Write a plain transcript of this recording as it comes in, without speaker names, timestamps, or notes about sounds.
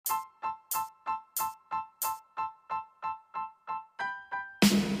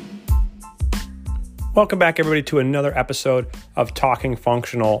Welcome back, everybody, to another episode of Talking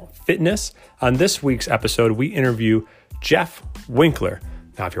Functional Fitness. On this week's episode, we interview Jeff Winkler.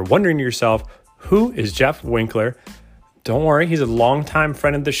 Now, if you're wondering to yourself, who is Jeff Winkler? Don't worry, he's a longtime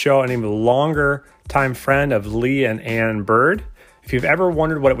friend of the show and even a longer time friend of Lee and Ann Bird. If you've ever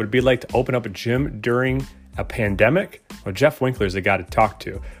wondered what it would be like to open up a gym during a pandemic, well, Jeff Winkler is the guy to talk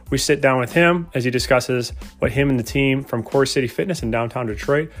to. We sit down with him as he discusses what him and the team from Core City Fitness in downtown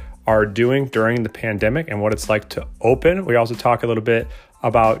Detroit are doing during the pandemic and what it's like to open. We also talk a little bit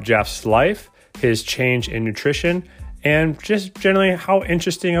about Jeff's life, his change in nutrition, and just generally how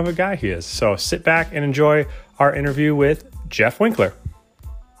interesting of a guy he is. So sit back and enjoy our interview with Jeff Winkler.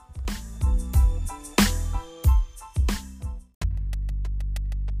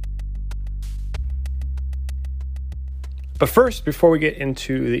 But first, before we get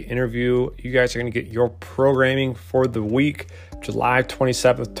into the interview, you guys are going to get your programming for the week, July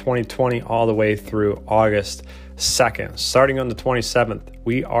 27th, 2020, all the way through August 2nd. Starting on the 27th,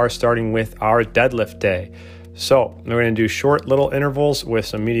 we are starting with our deadlift day. So we're going to do short little intervals with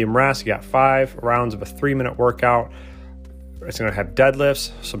some medium rest. You got 5 rounds of a 3-minute workout. It's going to have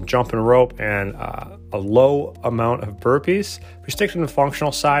deadlifts, some jumping rope, and a low amount of burpees. If we stick to the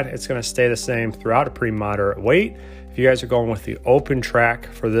functional side, it's going to stay the same throughout, a pretty moderate weight. If you guys are going with the open track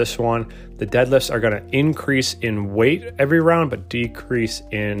for this one, the deadlifts are going to increase in weight every round, but decrease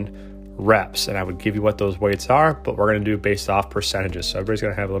in reps. And I would give you what those weights are, but we're going to do based off percentages. So everybody's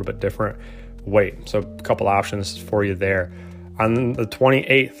going to have a little bit different weight. So a couple options for you there. On the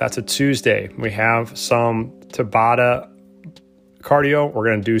 28th, that's a Tuesday, we have some Tabata cardio. We're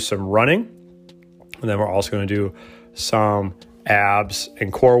going to do some running, and then we're also going to do some abs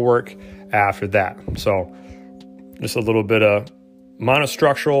and core work after that. So just a little bit of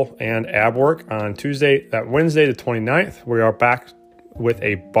monostructural and ab work on Tuesday. That Wednesday, the 29th, we are back with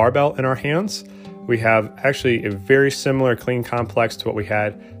a barbell in our hands. We have actually a very similar clean complex to what we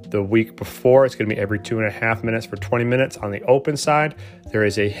had the week before. It's going to be every 2.5 minutes for 20 minutes. On the open side, there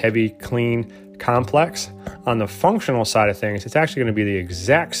is a heavy clean complex. On the functional side of things, it's actually going to be the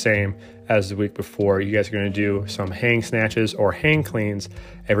exact same as the week before. You guys are going to do some hang snatches or hang cleans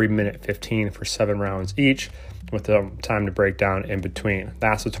every minute 15 for 7 rounds each, with the time to break down in between.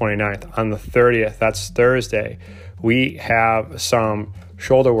 That's the 29th. On the 30th, that's Thursday, we have some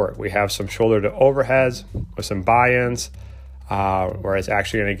shoulder work. We have some shoulder to overheads with some buy-ins, where it's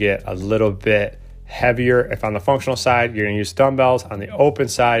actually going to get a little bit heavier. If on the functional side, you're going to use dumbbells. On the open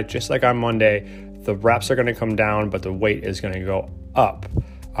side, just like on Monday, the reps are going to come down, but the weight is going to go up.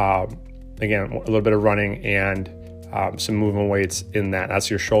 Again, a little bit of running and some movement weights in that. That's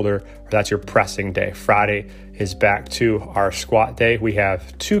your shoulder, or that's your pressing day. Friday is back to our squat day. We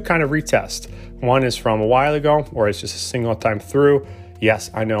have 2 kind of retests. One is from a while ago, where it's just a single time through. Yes,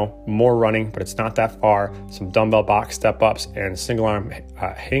 I know, more running, but it's not that far. Some dumbbell box step ups and single arm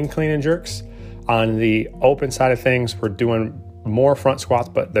hang clean and jerks. On the open side of things, we're doing more front squats,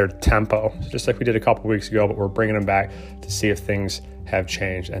 but they're tempo, just like we did a couple weeks ago, but we're bringing them back to see if things have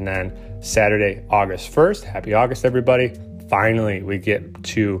changed. And then Saturday, August 1st, happy August, everybody. Finally, we get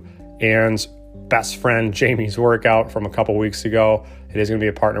to Ann's best friend, Jamie's workout from a couple weeks ago. It is going to be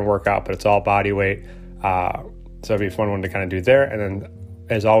a partner workout, but it's all body weight. So it'll be a fun one to kind of do there. And then,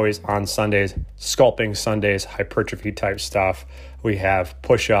 as always, on Sundays, sculpting Sundays, hypertrophy type stuff. We have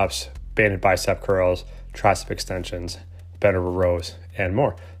push-ups, banded bicep curls, tricep extensions, bent over rows, and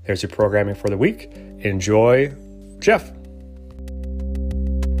more. There's your programming for the week. Enjoy, Jeff.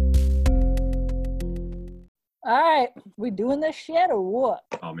 All right, we doing this shit or what?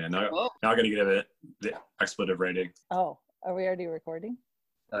 Oh man, now I got to give it the expletive rating. Oh, are we already recording?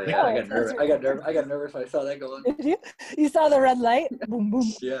 Oh yeah, I got nervous. I got nervous when I saw that going. Did you? You saw the red light? Boom, boom.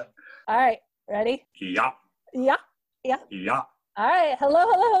 Yeah. All right, ready? Yeah. Yeah. Yeah. All right,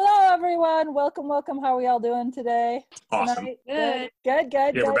 hello, everyone. Welcome. How are we all doing today? Awesome. Good.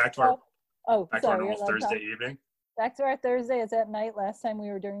 Yeah, we're back to our sorry, normal Thursday evening. Back to our Thursday. It's at night. Last time we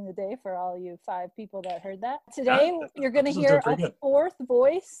were during the day for all you 5 people that heard that. Today, you're going to hear a 4th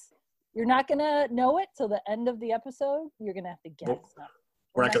voice. You're not going to know it till the end of the episode. You're going to have to guess.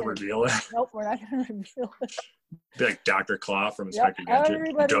 We're not going to reveal it. Nope, we're not going to reveal it. Be like Dr. Claw from Inspector Gadget.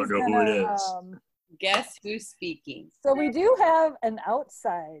 You don't know who it is. Guess who's speaking? So we do have an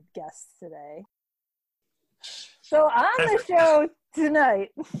outside guest today. So on the show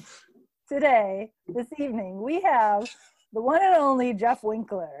this evening, we have the one and only Jeff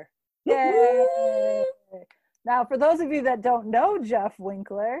Winkler. Yay! Now, for those of you that don't know Jeff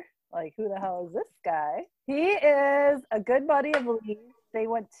Winkler, like, who the hell is this guy? He is a good buddy of Lee. They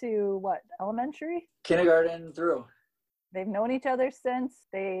went to, what, elementary? Kindergarten through. They've known each other since.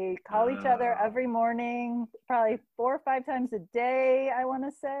 They call each other every morning, probably 4 or 5 times a day, I want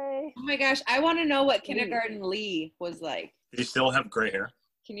to say. Oh my gosh, I want to know what kindergarten Lee was like. Did you still have gray hair?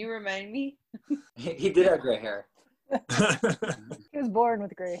 Can you remind me? He did have gray hair. He was born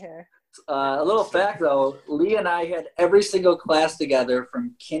with gray hair. A little fact, though, Lee and I had every single class together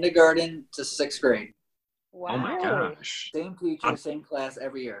from kindergarten to 6th grade. Wow. Oh my gosh. Same teacher, same class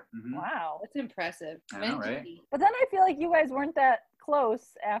every year. Mm-hmm. Wow. That's impressive. I know, right? But then I feel like you guys weren't that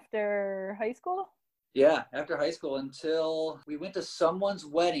close after high school. Yeah, after high school until we went to someone's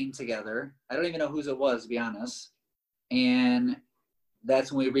wedding together. I don't even know whose it was, to be honest. And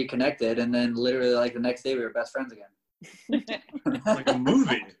that's when we reconnected. And then literally like the next day we were best friends again. Like a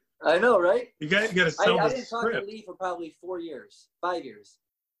movie. I know, right? You got to sell I the didn't talk to script. Lee for probably 5 years.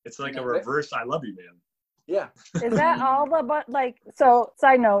 It's like a reverse I Love You Man. Yeah. Is that all so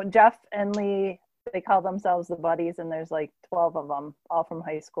side note, Jeff and Lee, they call themselves the buddies, and there's like 12 of them, all from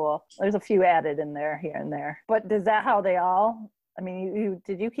high school. There's a few added in there, here and there. But is that how they all, I mean,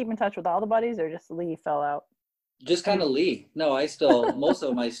 did you keep in touch with all the buddies, or just Lee fell out? Just kind of Lee. No, most of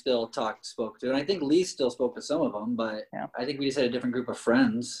them I still spoke to. And I think Lee still spoke to some of them, but yeah. I think we just had a different group of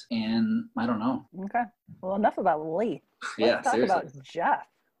friends, and I don't know. Okay. Well, enough about Lee. Let's talk seriously. about Jeff.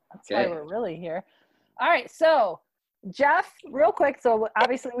 That's Okay. why we're really here. All right. So Jeff, real quick. So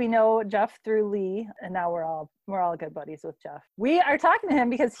obviously we know Jeff through Lee, and now we're all good buddies with Jeff. We are talking to him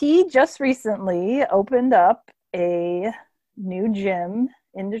because he just recently opened up a new gym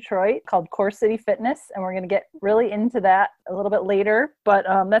in Detroit called Core City Fitness, and we're going to get really into that a little bit later, but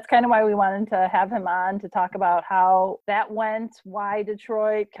that's kind of why we wanted to have him on to talk about how that went, why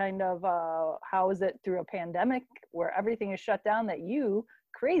Detroit, kind of how is it through a pandemic where everything is shut down that you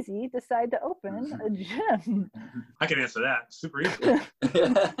crazy decide to open a gym. I can answer that. Super easy.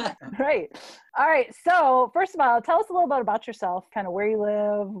 Right. All right. So first of all, tell us a little bit about yourself, kind of where you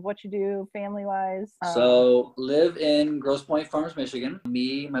live, what you do family-wise. So live in Grosse Pointe Farms, Michigan.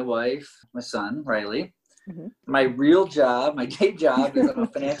 Me, my wife, my son, Riley. Mm-hmm. My real job, my day job is I'm a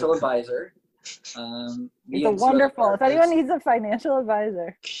financial advisor. He's a wonderful, if anyone needs a financial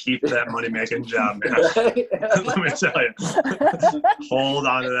advisor. Keep that money-making job, man. Let me tell you. Hold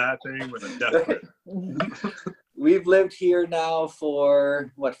on to that thing with a death grip. We've lived here now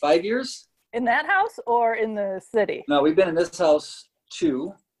for, 5 years? In that house or in the city? No, we've been in this house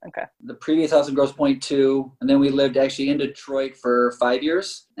 2. Okay. The previous house in Grosse Pointe 2, and then we lived actually in Detroit for 5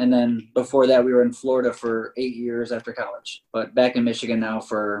 years, and then before that we were in Florida for 8 years after college, but back in Michigan now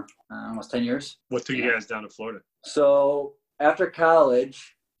for almost 10 years. What took you guys down to Florida? So after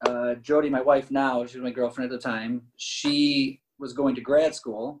college, Jody, my wife now, she was my girlfriend at the time, she was going to grad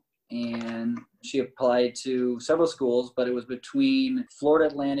school, and she applied to several schools, but it was between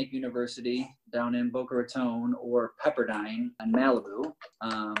Florida Atlantic University down in Boca Raton or Pepperdine in Malibu.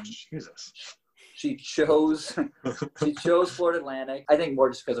 Jesus. She chose Florida Atlantic. I think more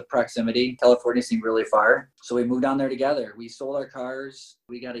just because of proximity. California seemed really far. So we moved down there together. We sold our cars.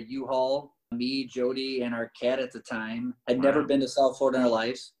 We got a U-Haul. Me, Jody, and our cat at the time had never been to South Florida in our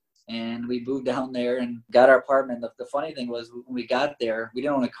lives. And we moved down there and got our apartment. The funny thing was when we got there, we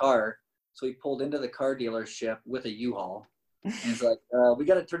didn't own a car. So we pulled into the car dealership with a U-Haul. And it's like, we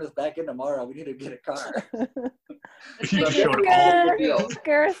got to turn this back in tomorrow. We need to get a car. You showed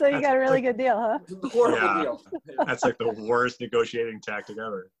all. So you got a really good deal, huh? Horrible deal. That's like the worst negotiating tactic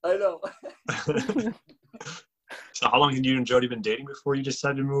ever. I know. So how long had you and Jody been dating before you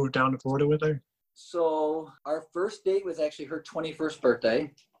decided to move down to Florida with her? So our first date was actually her 21st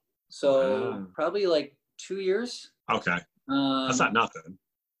birthday. So probably like 2 years. Okay. That's not nothing.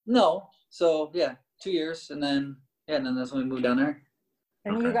 No. So yeah, 2 years. And then that's when we moved down there.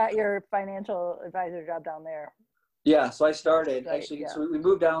 And you got your financial advisor job down there. Yeah. So I started Right. So we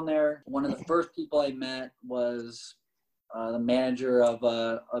moved down there. One of the first people I met was the manager of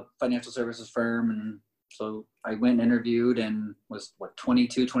a financial services firm. And so I went and interviewed and was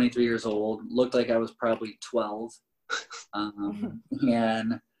 22, 23 years old. Looked like I was probably 12.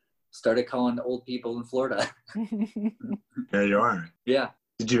 And started calling old people in Florida. There you are. Yeah.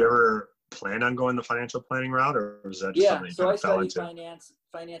 Did you ever plan on going the financial planning route, or was that just something you So kind I of fell studied into?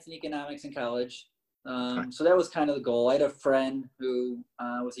 finance and economics in college. So that was kind of the goal. I had a friend who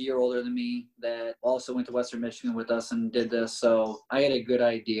was a year older than me that also went to Western Michigan with us and did this. So I had a good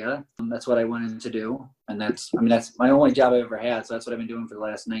idea. That's what I wanted to do. And that's my only job I've ever had. So that's what I've been doing for the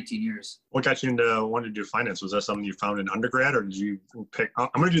last 19 years. What got you into wanting to do finance? Was that something you found in undergrad, or did you pick? I'm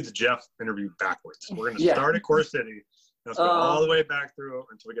going to do the Jeff interview backwards. We're going to start at Core City. Let's go all the way back through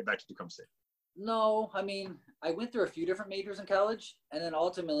until we get back to Tecum State. No, I mean, I went through a few different majors in college, and then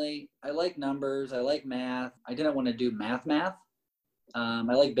ultimately, I like numbers, I like math. I didn't want to do math. I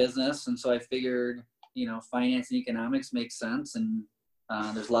like business, and so I figured, finance and economics makes sense, and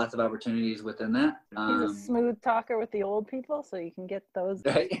there's lots of opportunities within that. He's a smooth talker with the old people, so you can get those.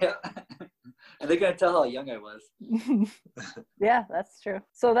 Right? Yeah. And they're gonna tell how young I was. Yeah, that's true.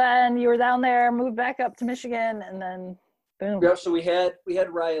 So then you were down there, moved back up to Michigan, and then boom. Yeah, so we had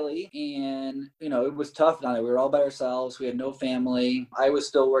Riley, and it was tough down there. We were all by ourselves. We had no family. I was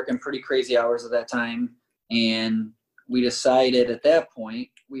still working pretty crazy hours at that time, and we decided at that point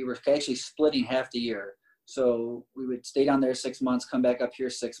we were actually splitting half the year. So we would stay down there 6 months, come back up here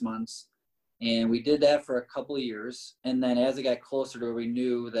 6 months, and we did that for a couple of years. And then as it got closer to where we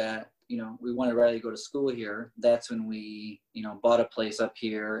knew that we wanted Riley to go to school here, that's when we bought a place up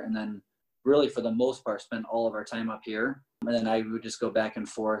here, and then really for the most part spent all of our time up here. And then I would just go back and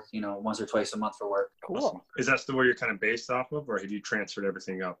forth, once or twice a month for work. Cool. Awesome. Is that still where you're kind of based off of, or have you transferred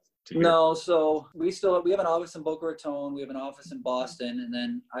everything up to here? No, so we have an office in Boca Raton, we have an office in Boston, and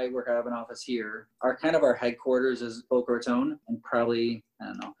then I work out of an office here. Our headquarters is Boca Raton, and probably, I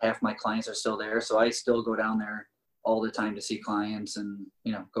don't know, half my clients are still there. So I still go down there all the time to see clients and,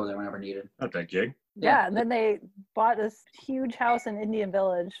 go there whenever needed. Not that gig. Yeah, and then they bought this huge house in Indian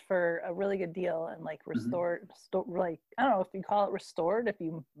Village for a really good deal, and like restored, like, I don't know if you call it restored, if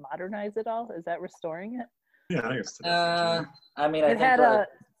you modernize it all. Is that restoring it? Yeah, I guess. I mean, It had a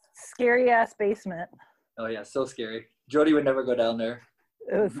scary ass basement. Oh yeah, so scary. Jody would never go down there.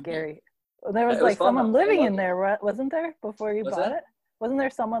 It was scary. There was It was like fun, someone though. living in there, wasn't there, before you What's bought that? it? Wasn't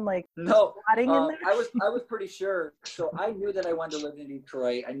there someone like No, squatting in there? I was pretty sure. So I knew that I wanted to live in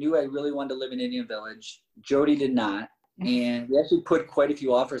Detroit. I knew I really wanted to live in Indian Village. Jody did not. And we actually put quite a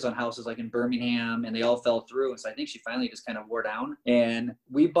few offers on houses like in Birmingham, and they all fell through. And so I think she finally just kind of wore down. And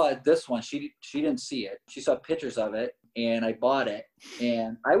we bought this one. She didn't see it. She saw pictures of it, and I bought it.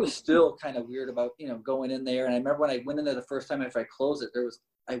 And I was still kind of weird about, going in there. And I remember when I went in there the first time after I closed it,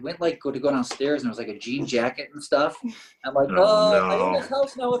 I went to go downstairs, and there was like a jean jacket and stuff. I'm like, I own this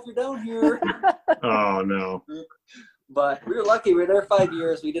house now if you're down here. Oh, no. But we were lucky. We were there 5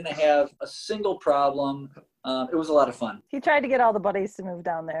 years. We didn't have a single problem. It was a lot of fun. He tried to get all the buddies to move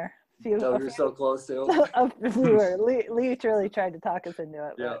down there. We were so close to. We were. Lee really tried to talk us into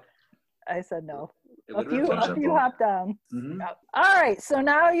it. Yeah. But I said no. It A would've been few fun. hopped down. Mhm. Yep. All right. So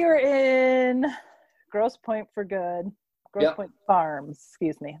now you're in Grosse Pointe for good. Grosse Pointe Farms.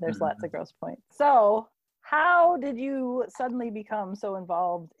 Excuse me. There's lots of Grosse Pointe. So how did you suddenly become so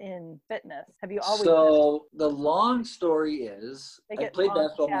involved in fitness? Have you always? So the long story is, I played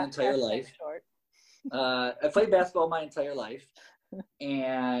basketball my entire life. Short. I played basketball my entire life,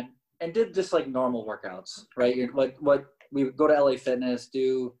 and did just like normal workouts, right? What we would go to LA Fitness,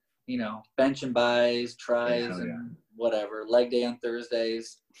 do bench and buys, tries, and whatever, leg day on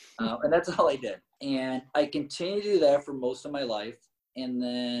Thursdays, and that's all I did. And I continued to do that for most of my life, and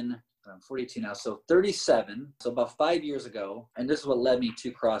then I'm 42 now, so 37. So about 5 years ago, and this is what led me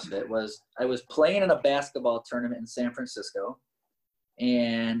to CrossFit, was I was playing in a basketball tournament in San Francisco,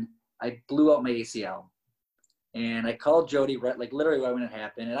 and I blew out my ACL. And I called Jody, literally right when it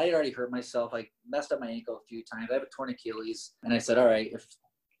happened, and I had already hurt myself. I messed up my ankle a few times. I have a torn Achilles, and I said, all right,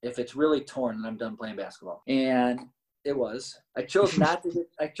 if it's really torn, then I'm done playing basketball. And it was. I chose not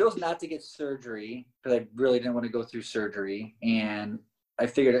to get surgery because I really didn't want to go through surgery. And I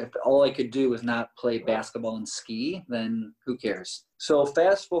figured if all I could do was not play basketball and ski, then who cares? So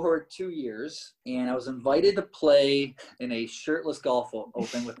fast forward 2 years, and I was invited to play in a shirtless golf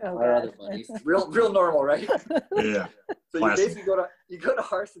open with our other buddies. Real normal, right? Yeah. So you basically go to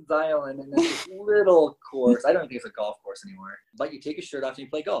Harson's Island, and there's this little course. I don't think it's a golf course anymore. But you take your shirt off and you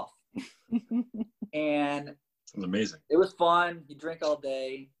play golf. And Sounds amazing. it was fun. You drink all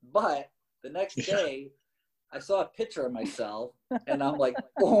day. But the next day, I saw a picture of myself, and I'm like,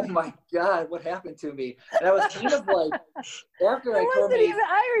 oh my God, what happened to me? And I was kind of like, after I told me.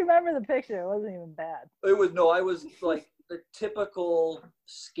 I remember the picture. It wasn't even bad. I was like the typical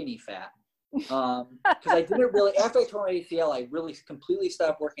skinny fat. Because I didn't really, after I tore my ACL, I really completely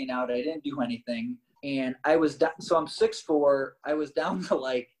stopped working out. I didn't do anything. And I was down, so I'm 6'4". I was down to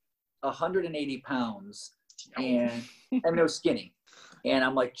like 180 pounds, and it was skinny. And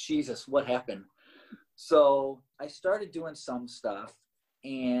I'm like, Jesus, what happened? So I started doing some stuff,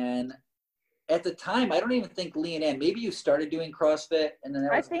 and at the time, I don't even think Leanne, maybe you started doing CrossFit, and then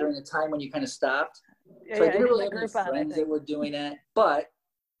that was during the time when you kind of stopped. So I didn't really have any friends that were doing it, but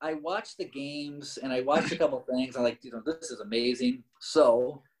I watched the games, and I watched a couple things. I'm like, this is amazing.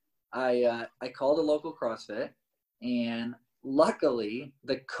 So I called a local CrossFit, and luckily,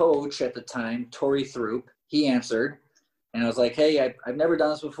 the coach at the time, Tori Throop, he answered. And I was like, hey, I've never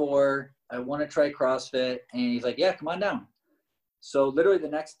done this before. I want to try CrossFit. And he's like, yeah, come on down. So literally the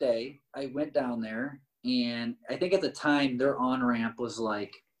next day, I went down there. And I think at the time, their on-ramp was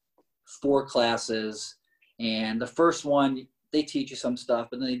like 4 classes. And the first one, they teach you some stuff.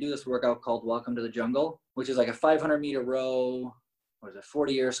 But then they do this workout called Welcome to the Jungle, which is like a 500-meter row,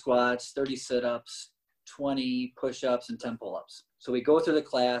 40 air squats, 30 sit-ups, 20 push-ups, and 10 pull-ups. So we go through the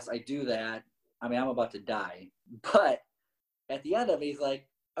class. I do that. I mean, I'm about to die. But at the end of it, he's like,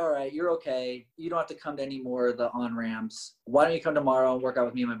 all right, you're okay. You don't have to come to any more of the on-ramps. Why don't you come tomorrow and work out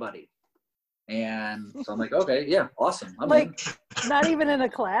with me and my buddy? And so I'm like, okay, yeah, awesome. I'm like, not even in a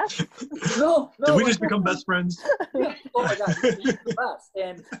class? No. Did we just become best friends? Yeah. Oh my God, he's the best.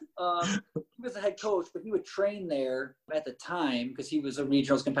 And he was the head coach, but he would train there at the time because he was a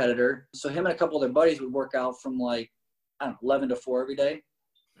regionals competitor. So him and a couple of their buddies would work out from like, I don't know, 11 to 4 every day.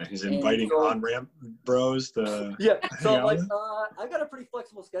 And he's inviting on-ramp bros to yeah. So I'm like, out. I got a pretty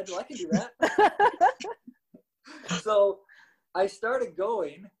flexible schedule. I can do that. So I started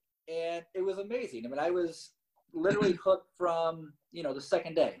going, and it was amazing. I mean, I was literally hooked from, the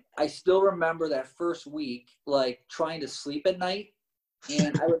second day. I still remember that first week, like trying to sleep at night,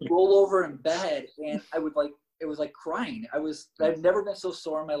 and I would roll over in bed, and I would it was like crying. I've never been so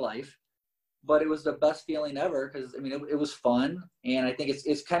sore in my life, but it was the best feeling ever because, I mean, it was fun. And I think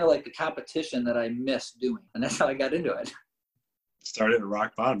it's kind of like the competition that I missed doing. And that's how I got into it. Started at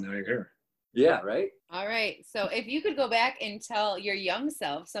rock bottom. Now you're here. Yeah, right? All right. So if you could go back and tell your young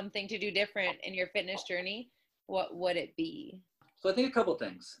self something to do different in your fitness journey, what would it be? So I think a couple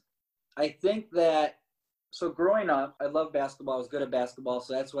things. I think that, so growing up, I loved basketball. I was good at basketball.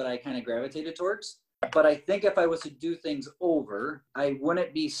 So that's what I kind of gravitated towards. But I think if I was to do things over, I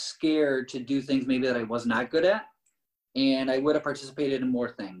wouldn't be scared to do things maybe that I was not good at. And I would have participated in more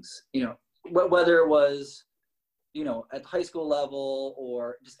things, whether it was, at high school level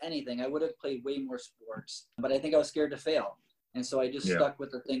or just anything. I would have played way more sports, but I think I was scared to fail. And so I just stuck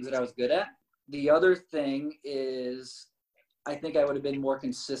with the things that I was good at. The other thing is I think I would have been more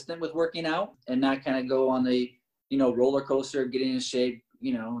consistent with working out and not kind of go on the, roller coaster of getting in shape,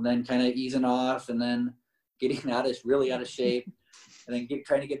 and then kind of easing off and then getting really out of shape and then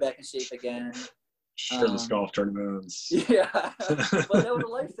trying to get back in shape again. Shirtless golf tournaments. Yeah. But that was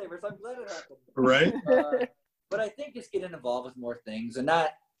a lifesaver, so I'm glad it happened. Right? But I think just getting involved with more things and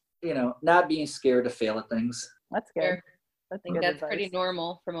not being scared to fail at things. That's good. Sure. I I think good that's advice. pretty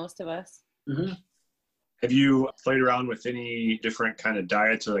normal for most of us. Mm-hmm. Have you played around with any different kind of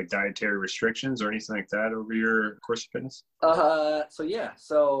diets or like dietary restrictions or anything like that over your course of fitness?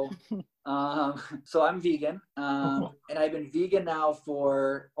 So I'm vegan, and I've been vegan now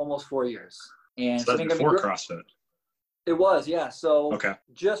for almost 4 years. And So that's before CrossFit. It was, yeah. So Okay.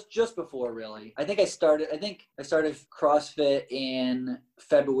 just before, really. I think I started CrossFit in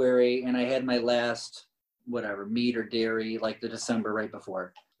February, and I had my last meat or dairy like the December right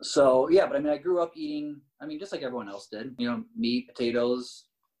before. So yeah, but I mean, I grew up eating, just like everyone else did, meat, potatoes,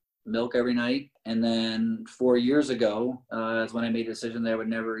 milk every night. And then 4 years ago is when I made a decision that I would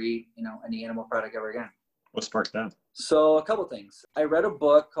never eat, any animal product ever again. What sparked that? So a couple things. I read a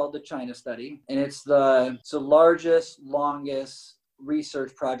book called The China Study, and it's the largest, longest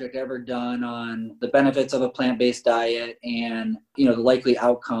research project ever done on the benefits of a plant-based diet and, the likely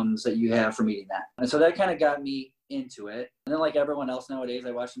outcomes that you have from eating that. And so that kind of got me into it. And then like everyone else nowadays,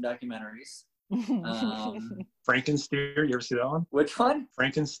 I watch some documentaries. Frankensteer, you ever see that one? Which one?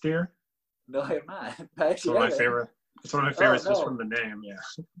 Frankensteer? No, I have not. It's one of my favorite. It's one of my favorites just no. from the name,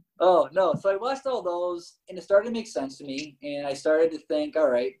 yeah. Oh, no. So I watched all those, and it started to make sense to me. And I started to think, all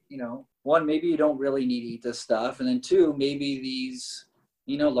right, one, maybe you don't really need to eat this stuff. And then two, maybe these,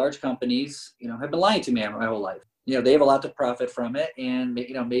 large companies, have been lying to me my whole life. They have a lot to profit from it. And,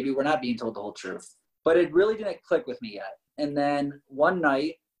 maybe we're not being told the whole truth. But it really didn't click with me yet. And then one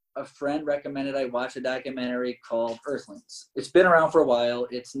night, a friend recommended I watch a documentary called Earthlings. It's been around for a while.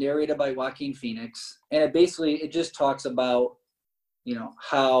 It's narrated by Joaquin Phoenix. And it just talks about,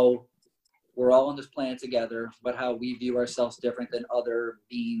 how we're all on this planet together, but how we view ourselves different than other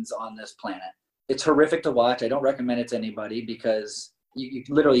beings on this planet. It's horrific to watch. I don't recommend it to anybody because you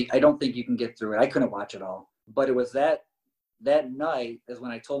literally, I don't think you can get through it. I couldn't watch it all. But it was that night is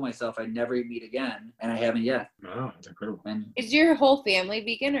when I told myself I'd never eat meat again, and I haven't yet. Oh, that's incredible. And Is your whole family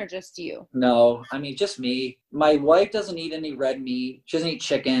vegan or just you? no, just me. My wife doesn't eat any red meat. She doesn't eat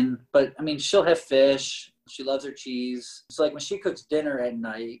chicken, but she'll have fish. She loves her cheese. So like when she cooks dinner at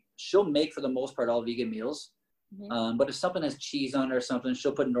night, she'll make for the most part all vegan meals. Mm-hmm. But if something has cheese on it or something,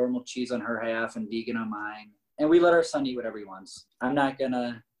 she'll put normal cheese on her half and vegan on mine. and we let our son eat whatever he wants. I'm not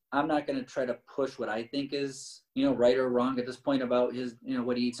gonna try to push what I think is, right or wrong at this point about his,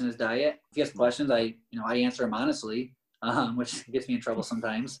 what he eats in his diet. If he has questions, I answer him honestly, which gets me in trouble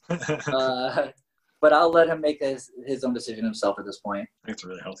sometimes. But I'll let him make his own decision himself at this point. I think it's a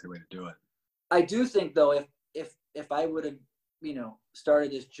really healthy way to do it. I do think though, if I would have,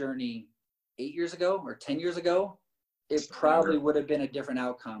 started this journey 8 years ago or 10 years ago, it probably would have been a different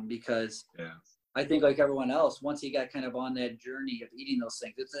outcome, because I think like everyone else, once he got kind of on that journey of eating those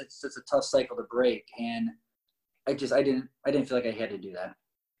things, it's a tough cycle to break. And I didn't feel like I had to do that.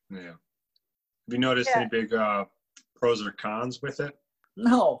 Yeah. Have you noticed any big pros or cons with it?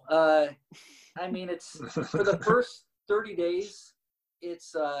 No. I mean, it's for the first 30 days,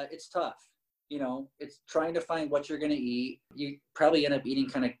 it's tough. It's trying to find what you're going to eat. You probably end up eating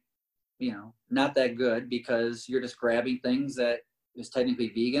kind of, not that good, because you're just grabbing things that is technically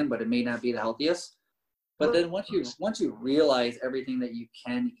vegan, but it may not be the healthiest. But then once you realize everything that you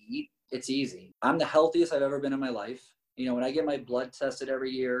can eat, it's easy. I'm the healthiest I've ever been in my life. When I get my blood tested every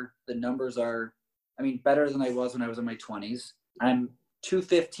year, the numbers are, better than I was when I was in my 20s. I'm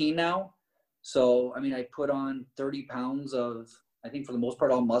 215 now. So, I put on 30 pounds of, I think for the most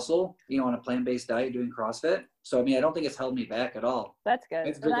part, all muscle, on a plant-based diet doing CrossFit. So, I don't think it's held me back at all. That's good. I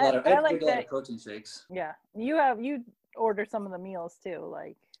have to drink a lot of protein shakes. Yeah. You order some of the meals too,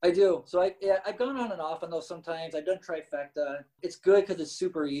 like. I do. So I've gone on and off on those sometimes. I've done Trifecta. It's good because it's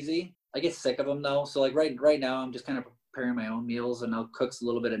super easy. I get sick of them though. So like right now, I'm just kind of preparing my own meals, and I'll cook a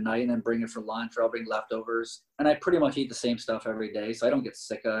little bit at night and then bring it for lunch, or I'll bring leftovers. And I pretty much eat the same stuff every day, so I don't get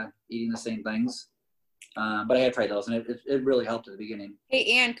sick of eating the same things. But I have tried those, and it really helped at the beginning.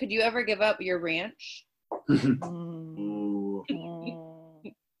 Hey, Ann, could you ever give up your ranch? Ooh.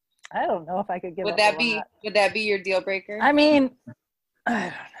 I don't know if I could give Would up that be your deal breaker? I don't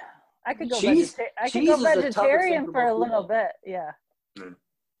know. I could go vegetarian for a little bit. Yeah.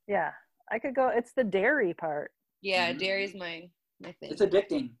 Yeah. I could go. It's the dairy part. Yeah, dairy's my thing. It's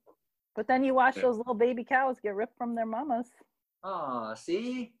addicting. But then you watch those little baby cows get ripped from their mamas. Oh,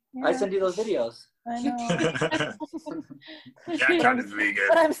 see? Yeah. I send you those videos. I know. That kind of vegan.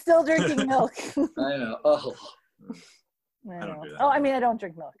 But I'm still drinking milk. I know. Oh. I don't do that. Oh, I don't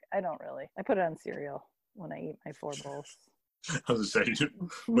drink milk. I don't really. I put it on cereal when I eat my 4 bowls. I was going to say,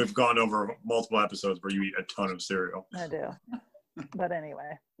 we've gone over multiple episodes where you eat a ton of cereal. I do. But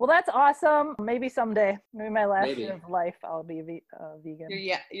anyway. Well, that's awesome. Maybe someday, maybe my last year of life, I'll be vegan.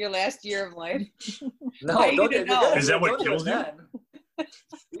 Your last year of life? No, don't know. Is that what kills you? Do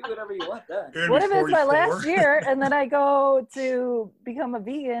whatever you want then. What if it's my last year and then I go to become a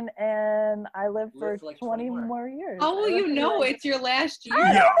vegan and I live for like 20 more years? How will you know it's your last year?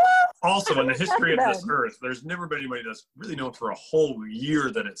 Yeah. Also, in the history of this earth, there's never been anybody that's really known for a whole year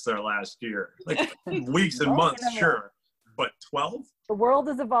that it's their last year. Like weeks and months, sure. But 12? The world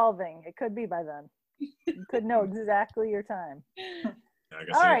is evolving. It could be by then. You could know exactly your time. Yeah, I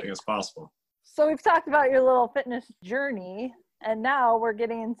guess anything is possible. So we've talked about your little fitness journey, and now we're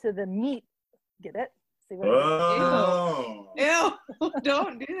getting into the meat. Get it? See what Ew.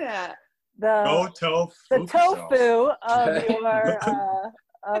 Don't do that. The tofu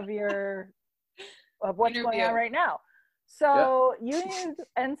of what's going on right now. So you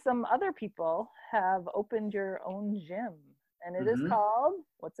and some other people have opened your own gym, and it is called,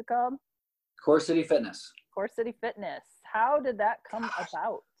 what's it called? Core City Fitness. Core City Fitness. How did that come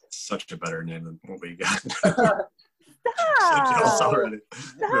about? Such a better name than what we got. Stop.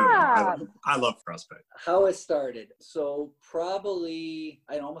 I love CrossFit. How it started. So probably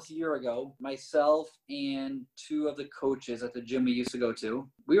almost a year ago, myself and 2 of the coaches at the gym we used to go to,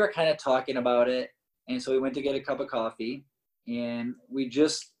 we were kind of talking about it. And so we went to get a cup of coffee, and we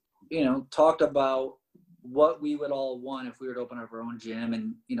just, talked about what we would all want if we were to open up our own gym.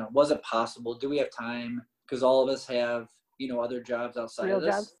 And, was it possible? Do we have time? Because all of us have, other jobs outside of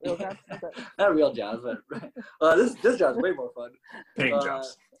this. Real jobs? Not real jobs, but this job's way more fun. Paying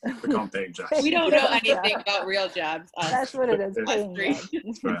jobs. We call them paying jobs. We don't know anything about real jobs. That's what it is. Paying jobs.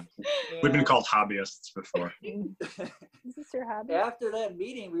 Right. We've been called hobbyists before. Is this your hobby? After that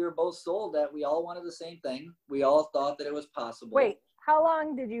meeting, we were both sold that we all wanted the same thing. We all thought that it was possible. Wait, how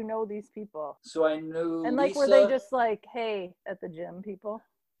long did you know these people? So I knew And Lisa. were they just like, hey, at the gym people?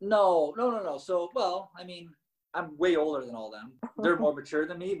 No. So, I'm way older than all of them. They're more mature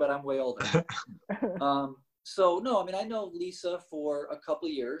than me, but I'm way older. I know Lisa for a couple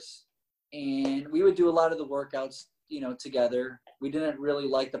of years, and we would do a lot of the workouts, together. We didn't really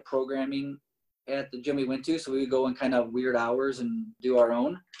like the programming at the gym we went to, so we would go in kind of weird hours and do our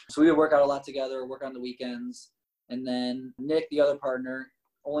own. So we would work out a lot together, work on the weekends. And then Nick, the other partner,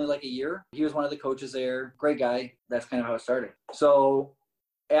 only like a year. He was one of the coaches there. Great guy. That's kind of how it started. So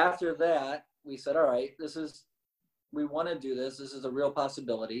after that, we said, all right, we want to do this. This is a real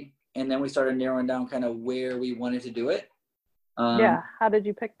possibility. And then we started narrowing down kind of where we wanted to do it. How did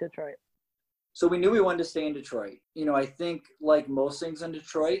you pick Detroit? So we knew we wanted to stay in Detroit. I think like most things in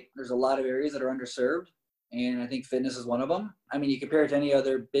Detroit, there's a lot of areas that are underserved. And I think fitness is one of them. I mean, you compare it to any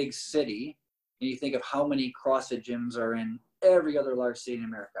other big city, and you think of how many CrossFit gyms are in every other large city in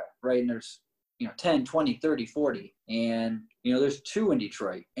America, right? And there's, 10, 20, 30, 40. And, there's 2 in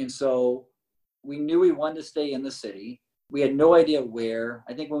Detroit. And so we knew we wanted to stay in the city. We had no idea where.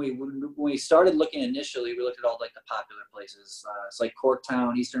 I think when we started looking initially, we looked at all like the popular places. It's like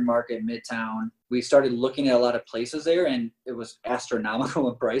Corktown, Eastern Market, Midtown. We started looking at a lot of places there, and it was astronomical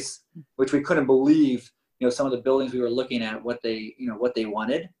in price, which we couldn't believe. Some of the buildings we were looking at, what they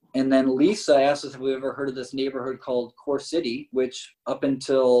wanted. And then Lisa asked us if we ever heard of this neighborhood called Core City, which up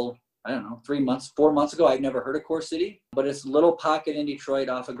until, 4 months ago, I'd never heard of Core City, but it's a little pocket in Detroit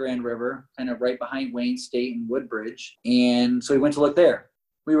off of Grand River, kind of right behind Wayne State and Woodbridge. And so we went to look there.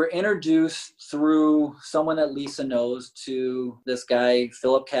 We were introduced through someone that Lisa knows to this guy,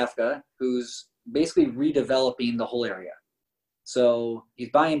 Philip Kafka, who's basically redeveloping the whole area. So he's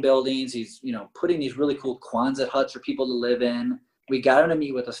buying buildings. He's, putting these really cool Quonset huts for people to live in. We got him to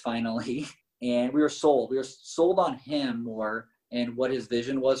meet with us finally, and we were sold. We were sold on him more and what his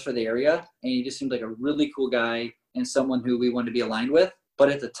vision was for the area. And he just seemed like a really cool guy and someone who we wanted to be aligned with. But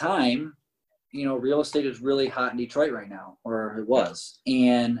at the time, real estate is really hot in Detroit right now, or it was.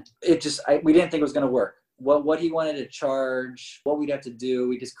 And we didn't think it was going to work. What he wanted to charge, what we'd have to do,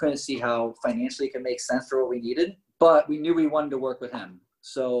 we just couldn't see how financially it could make sense for what we needed. But we knew we wanted to work with him.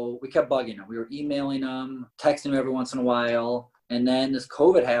 So we kept bugging him. We were emailing him, texting him every once in a while. And then this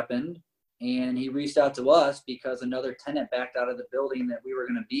COVID happened, and he reached out to us because another tenant backed out of the building that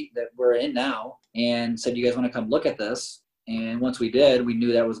we're in now, and said, you guys want to come look at this? And once we did, we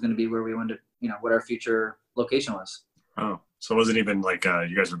knew that was going to be where we wanted to, what our future location was. Oh, so it wasn't even like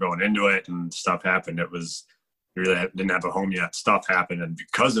you guys were going into it and stuff happened. It was, you really didn't have a home yet. Stuff happened. And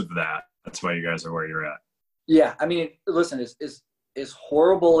because of that, that's why you guys are where you're at. Yeah, I mean, listen, as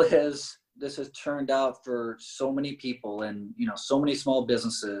horrible as this has turned out for so many people and, so many small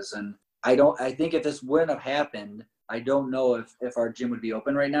businesses. And I think if this wouldn't have happened, I don't know if our gym would be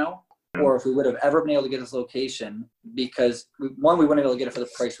open right now or if we would have ever been able to get this location because we wouldn't be able to get it for the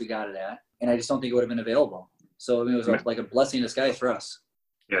price we got it at. And I just don't think it would have been available. So, it was like a blessing in disguise for us.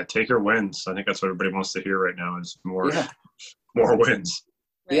 Yeah, take your wins. I think that's what everybody wants to hear right now is more wins.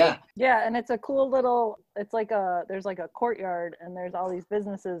 Right. Yeah, and it's a cool little, there's like a courtyard and there's all these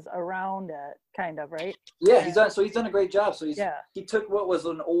businesses around it, kind of, right? Yeah, he's done a great job. So he took what was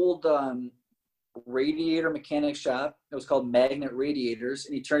an old radiator mechanic shop. It was called Magnet Radiators,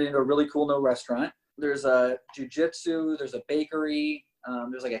 and he turned it into a really cool new restaurant. There's a jiu-jitsu, there's a bakery,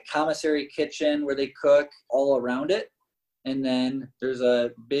 there's like a commissary kitchen where they cook all around it. And then there's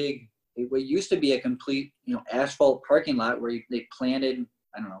a big, what used to be a complete, asphalt parking lot where they planted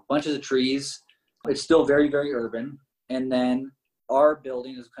bunches of trees. It's still very, very urban. And then our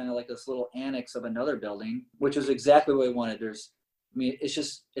building is kind of like this little annex of another building, which is exactly what we wanted.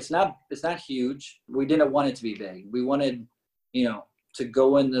 It's not huge. We didn't want it to be big. We wanted, to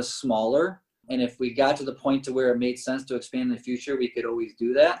go in this smaller. And if we got to the point to where it made sense to expand in the future, we could always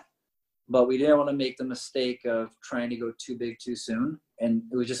do that. But we didn't want to make the mistake of trying to go too big too soon. And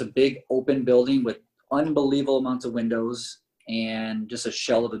it was just a big open building with unbelievable amounts of windows and just a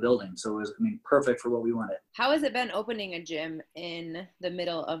shell of a building. So it was, perfect for what we wanted. How has it been opening a gym in the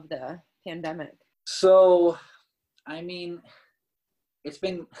middle of the pandemic? So, it's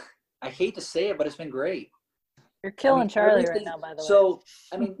been, I hate to say it, but it's been great. You're killing Charlie right now, by the way. So,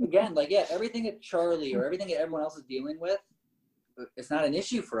 again, everything that Charlie or everything that everyone else is dealing with, it's not an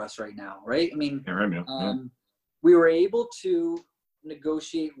issue for us right now, right? We were able to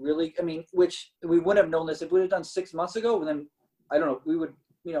negotiate really, which we wouldn't have known this if we would have done 6 months ago, then I don't know, we would,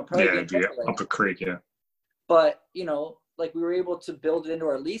 probably be up a creek, yeah. But, we were able to build it into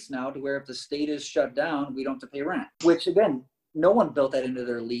our lease now to where if the state is shut down, we don't have to pay rent, which again, no one built that into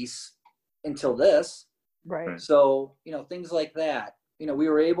their lease until this. Right. So, things like that, we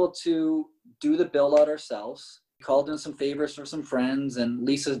were able to do the build out ourselves, called in some favors for some friends, and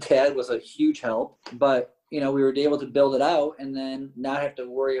Lisa's dad was a huge help, but we were able to build it out and then not have to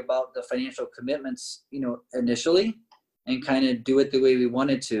worry about the financial commitments, initially, and kind of do it the way we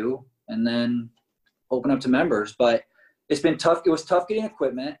wanted to, and then open up to members. But it's been tough. It was tough getting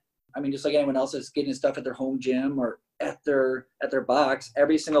equipment. Just like anyone else that's getting stuff at their home gym or at their box,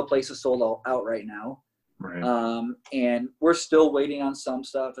 every single place is sold out right now. Right. And we're still waiting on some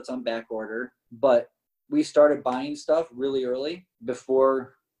stuff. It's on back order, but we started buying stuff really early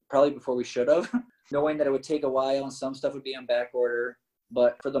probably before we should have, knowing that it would take a while and some stuff would be on back order.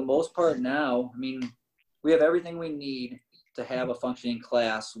 But for the most part now, I mean, we have everything we need to have a functioning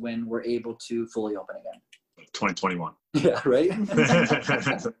class when we're able to fully open again. 2021. Yeah, right?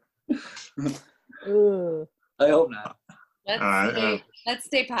 Ooh. I hope not. Let's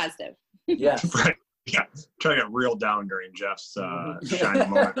stay positive. Yes. Right. Yeah. Try to get real down during Jeff's shining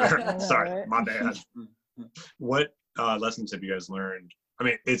moment there. Sorry, Right. my bad. What lessons have you guys learned? I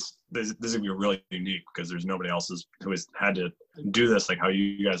mean, this is going to be really unique because there's nobody else who has had to do this like how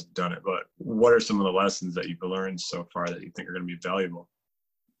you guys have done it. But what are some of the lessons that you've learned so far that you think are going to be valuable?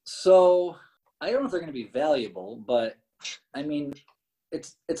 So I don't know if they're going to be valuable, but I mean,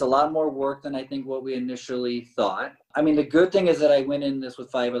 it's a lot more work than I think what we initially thought. I mean, the good thing is that I went in this with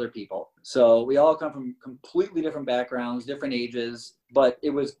 5 other people. So we all come from completely different backgrounds, different ages, but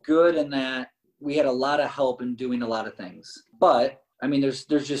it was good in that we had a lot of help in doing a lot of things. But I mean, there's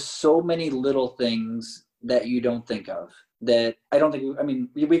just so many little things that you don't think of that I don't think,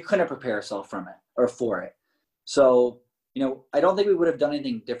 we couldn't prepare ourselves from it or for it. So, I don't think we would have done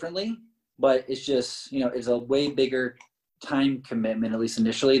anything differently, but it's just, it's a way bigger time commitment, at least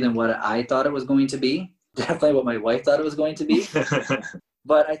initially, than what I thought it was going to be. Definitely what my wife thought it was going to be.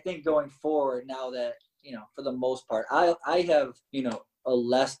 But I think going forward now that, for the most part, I have, a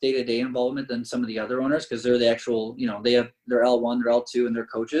less day-to-day involvement than some of the other owners because they're the actual, they have their L1, their L2, and their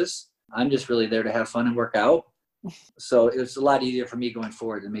coaches. I'm just really there to have fun and work out. So it's a lot easier for me going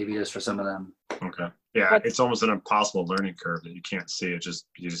forward than maybe it is for some of them. Okay. Yeah, it's almost an impossible learning curve that you can't see. You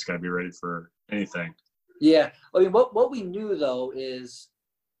just got to be ready for anything. Yeah. I mean, what we knew, though, is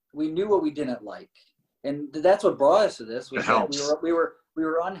we knew what we didn't like. And that's what brought us to this. Was that we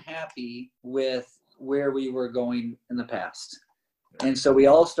were unhappy with where we were going in the past. And so we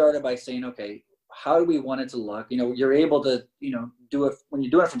all started by saying, okay, how do we want it to look? You're able to, do it when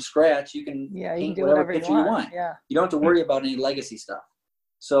you're doing it from scratch. You can paint whatever picture you want. Yeah. You don't have to worry about any legacy stuff.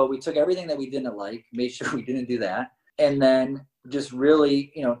 So we took everything that we didn't like, made sure we didn't do that, and then just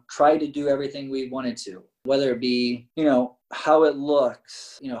really, try to do everything we wanted to, whether it be, how it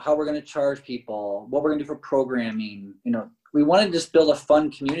looks, how we're going to charge people, what we're going to do for programming, we wanted to just build a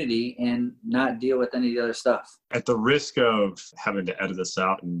fun community and not deal with any of the other stuff. At the risk of having to edit this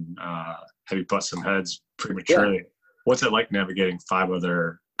out and have you butt some heads prematurely, what's it like navigating 5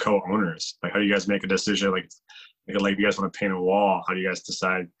 other co-owners? Like, how do you guys make a decision? Like you guys want to paint a wall, how do you guys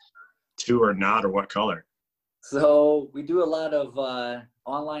decide to or not, or what color? So we do a lot of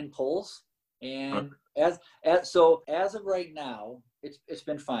online polls, and as of right now, it's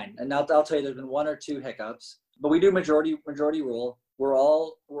been fine. And I'll tell you, there's been 1 or 2 hiccups. But we do majority rule. We're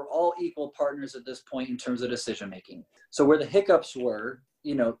all equal partners at this point in terms of decision making. So where the hiccups were,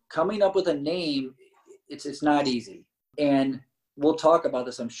 coming up with a name, it's not easy. And we'll talk about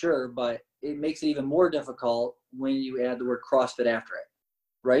this, I'm sure, but it makes it even more difficult when you add the word CrossFit after it,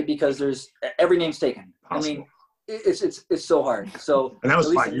 right? Because there's every name's taken. Possible. I mean, it's so hard. So and that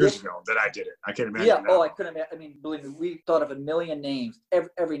was 5 years ago that I did it. I can't imagine. Yeah. Oh, I couldn't imagine. I mean, believe me, we thought of a million names.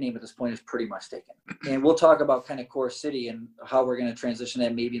 Every name at this point is pretty much taken. And we'll talk about kind of Core City and how we're going to transition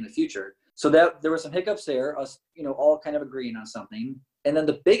that maybe in the future. So that there were some hiccups there. Us, all kind of agreeing on something. And then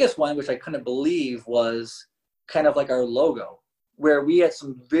the biggest one, which I couldn't believe, was kind of like our logo, where we had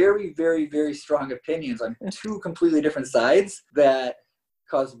some very, very, very strong opinions on 2 completely different sides that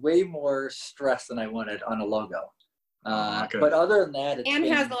caused way more stress than I wanted on a logo. But other than that, Anne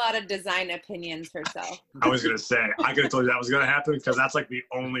has a lot of design opinions herself. I was gonna say, I could have told you that was gonna happen because that's like the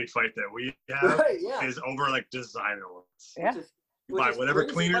only fight that we have is over like design elements. Yeah. You buy whatever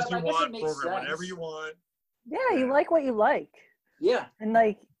cleaners you want, program whatever you want. Yeah, you like what you like. Yeah. And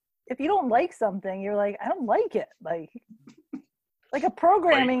like, if you don't like something, you're like, I don't like it. Like a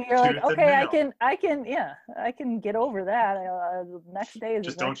programming, you're like, okay, I can get over that. The next day is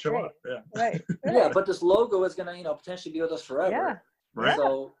just don't show up. Yeah. Right. Yeah, but this logo is gonna, potentially be with us forever. Yeah. Right.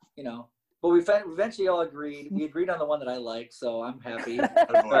 So, but we eventually all agreed. We agreed on the one that I like, so I'm happy.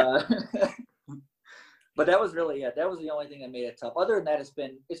 But that was really that was the only thing that made it tough. Other than that,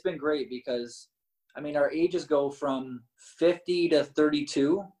 it's been great because, our ages go from 50 to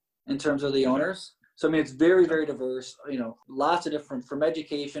 32 in terms of the owners. So, it's very, very diverse, lots of different, from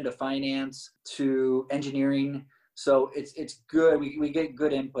education to finance to engineering. So it's good. We get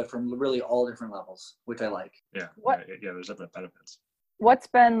good input from really all different levels, which I like. Yeah. There's different benefits. What's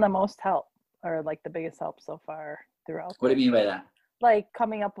been the most help or like the biggest help so far throughout? What do you mean by that? Like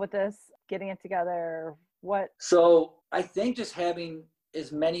coming up with this, getting it together, what? So I think just having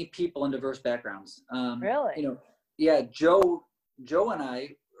as many people in diverse backgrounds. Really? You know, yeah, Joe and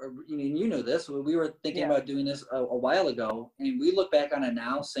I, you know this, we were thinking about doing this a while ago, and we look back on it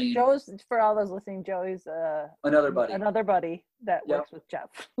now saying, Joe's, for all those listening, Joey's another buddy that works with Jeff.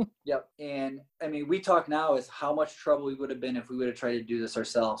 Yep. And I mean, we talk now is how much trouble we would have been if we would have tried to do this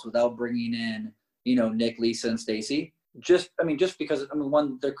ourselves without bringing in, you know, Nick, Lisa, and Stacy. Just because,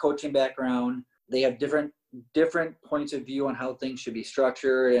 one, their coaching background, they have different points of view on how things should be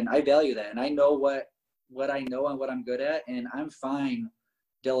structured. And I value that. And I know what I know and what I'm good at. And I'm fine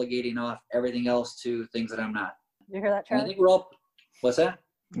delegating off everything else to things that I'm not. Did you hear that, Charlie? I think we're all, what's that?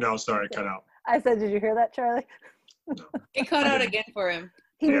 No, sorry, cut out. I said, did you hear that, Charlie? No. It cut out again for him.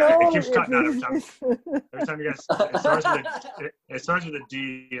 It keeps cutting out every time. Every time you guys, it starts with a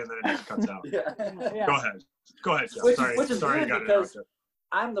D and then it just cuts out. Yeah. Go ahead, Jeff. Which is sorry, weird you got because it.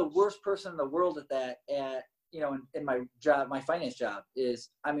 I'm the worst person in the world at that. In my job, my finance job is,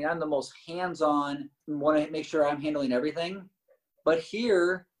 I'm the most hands-on, want to make sure I'm handling everything. But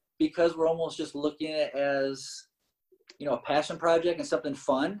here, because we're almost just looking at it as, you know, a passion project and something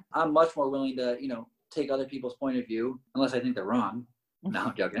fun, I'm much more willing to, you know, take other people's point of view, unless I think they're wrong. No,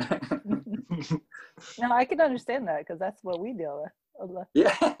 I'm joking. No, I can understand that because that's what we deal with.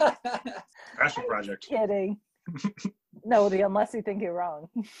 Yeah. Passion project. Kidding. No, unless you think you're wrong.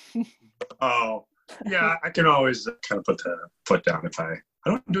 Oh, yeah, I can always kind of put the foot down if I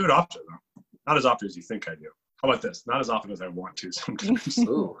don't do it often, though. Not as often as you think I do. How about this? Not as often as I want to sometimes.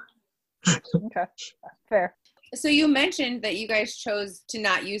 Ooh. Okay, fair. So you mentioned that you guys chose to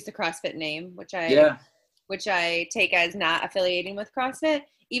not use the CrossFit name, which I take as not affiliating with CrossFit,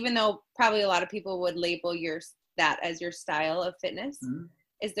 even though probably a lot of people would label that as your style of fitness. Mm-hmm.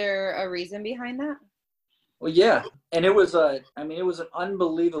 Is there a reason behind that? Well, yeah. And it was an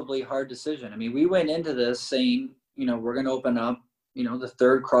unbelievably hard decision. I mean, we went into this saying, you know, we're going to open up, you know, the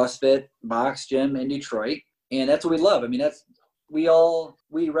third CrossFit box gym in Detroit. And that's what we love. I mean,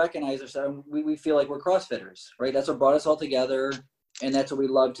 we recognize ourselves. We feel like we're CrossFitters, right? That's what brought us all together. And that's what we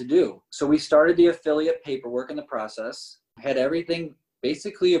love to do. So we started the affiliate paperwork in the process, had everything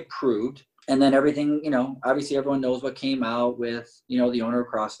basically approved. And then everything, you know, obviously everyone knows what came out with, you know, the owner of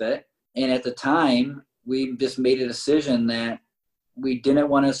CrossFit. And at the time, we just made a decision that we didn't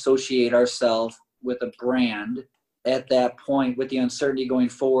want to associate ourselves with a brand at that point with the uncertainty going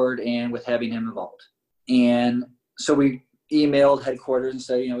forward and with having him involved. And so we emailed headquarters and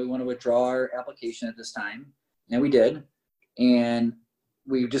said, you know, we want to withdraw our application at this time. And we did. And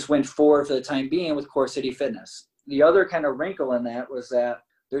we just went forward for the time being with Core City Fitness. The other kind of wrinkle in that was that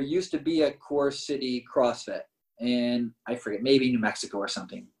there used to be a Core City CrossFit, and I forget, maybe New Mexico or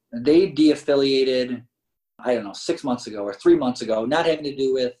something. And they de-affiliated, I don't know, 6 months ago or 3 months ago, not having to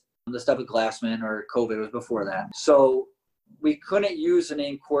do with the stuff with Glassman or COVID. It was before that. So we couldn't use the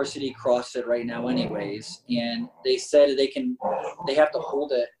name Core City CrossFit right now anyways. And they said they have to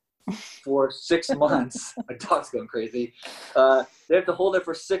hold it for 6 months. My dog's going crazy. They have to hold it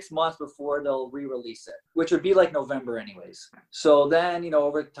for 6 months before they'll re-release it, which would be like November anyways. So then, you know,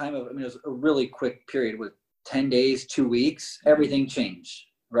 over time of, it was a really quick period with 10 days, 2 weeks, everything changed,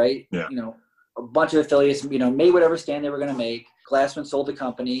 right? Yeah. You know, a bunch of affiliates, you know, made whatever stand they were going to make. Glassman sold the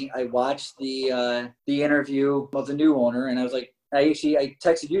company. I watched the interview of the new owner, and I was like, I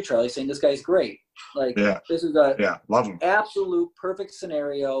texted you, Charlie, saying this guy's great. Like, This is love him. Absolute perfect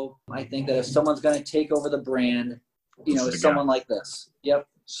scenario. I think that if someone's going to take over the brand, you know, it's someone like this. Yep.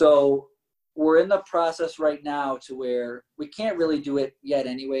 So we're in the process right now to where we can't really do it yet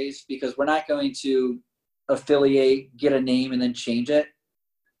anyways, because we're not going to affiliate, get a name, and then change it.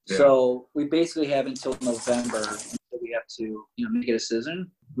 Yeah. So we basically have until November until we have to, you know, make a decision.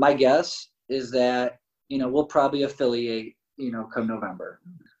 My guess is that, you know, we'll probably affiliate, you know, come November.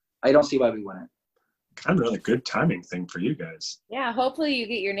 I don't see why we wouldn't. Kind of really good timing thing for you guys. Yeah, hopefully you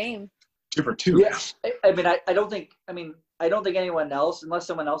get your name. 2 for 2. Yeah, I don't think anyone else, unless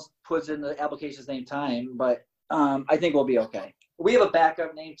someone else puts in the application same time, but I think we'll be okay. We have a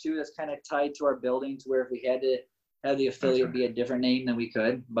backup name too that's kind of tied to our building, to where if we had to have the affiliate be a different name, then we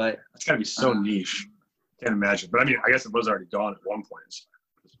could. But it's gotta be so niche. Can't imagine. But I mean, I guess it was already gone at one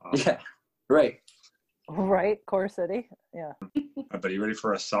point. Yeah, right. Right, Core City. Yeah. But are you ready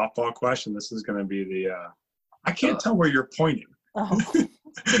for a softball question? This is going to be the. I can't tell where you're pointing. Oh.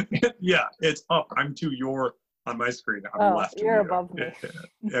 Yeah, it's up. I'm to your on my screen. I'm left. You're above me.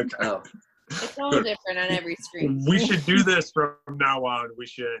 Okay. Oh. It's all different on every screen. We should do this from now on. We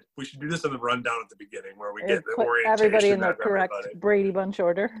should do this in the rundown at the beginning where we get the orientation. Everybody in the correct Brady Bunch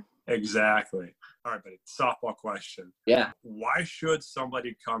order. Exactly. All right, buddy. Softball question. Yeah. Why should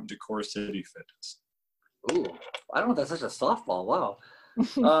somebody come to Core City Fitness? Ooh, I don't know if that's such a softball. Wow.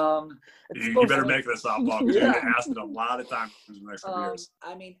 You better make this softball because Yeah. you're going to ask it a lot of times in the next few years.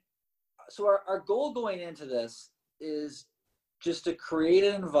 I mean, so our goal going into this is just to create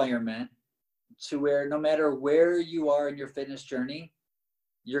an environment to where no matter where you are in your fitness journey,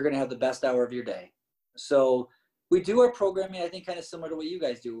 you're going to have the best hour of your day. So we do our programming, I think, kind of similar to what you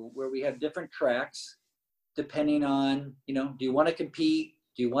guys do, where we have different tracks depending on, do you want to compete?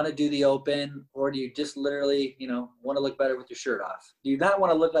 Do you want to do the open, or do you just literally, want to look better with your shirt off? Do you not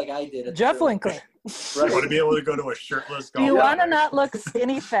want to look like I did? Jeff Winkler. You want to be able to go to a shirtless golf. Do you want to outing not look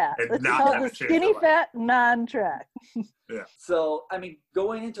skinny fat? and It's not called have the to change skinny your life. fat non-track. Yeah. So, I mean,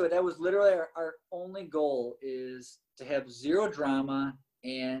 going into it, that was literally our only goal, is to have zero drama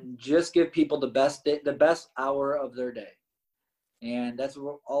and just give people the best hour of their day. And that's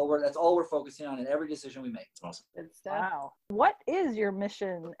all we're focusing on in every decision we make. Awesome. Good stuff. Wow. What is your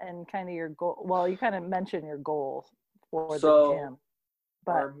mission and kind of your goal? Well, you kind of mentioned your goal for the gym,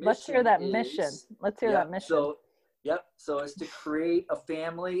 but our let's hear that mission mission. is- Let's hear that mission. So it's to create a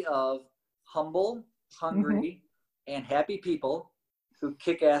family of humble, hungry, and happy people who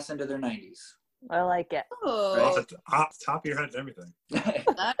kick ass into their 90s. I like it. Oh, Off the top of your head and everything.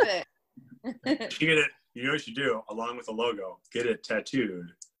 love it. You get it. You know what you do, along with the logo, get it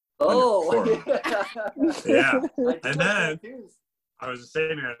tattooed. Oh, Yeah. I do And like then- tattoos. I was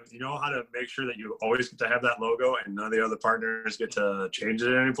saying, man, you know how to make sure that you always get to have that logo and none of the other partners get to change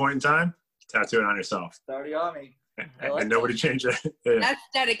it at any point in time? Tattoo it on yourself. It's already on me. I like And nobody change it. Yeah. That's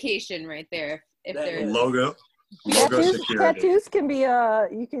dedication right there. If That there's is. Logo Tattoos, security. tattoos can be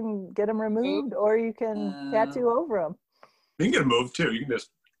you can get them removed or you can tattoo over them. You can get a move too. You can just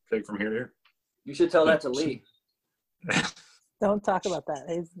take from here to here. You should tell that to Lee. Don't talk about that.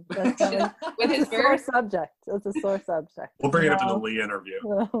 That's kind of, with his it's a sore bird. subject. It's a sore subject. We'll bring it up in the No. Lee interview.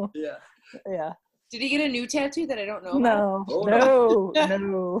 No. Yeah. Yeah. Did he get a new tattoo that I don't know about? No. Oh,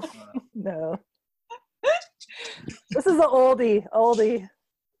 No. No. This is an oldie. An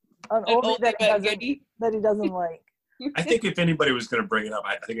An oldie oldie that but goodie. he doesn't like. I think if anybody was going to bring it up,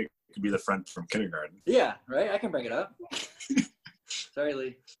 I think it could be the friend from kindergarten. Yeah, right? I can bring it up. Sorry,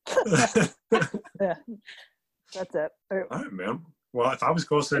 Lee. Yeah. That's it. All right, man. Well, if I was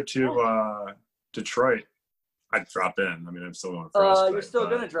closer to Detroit, I'd drop in. I mean, I'm still going for You're still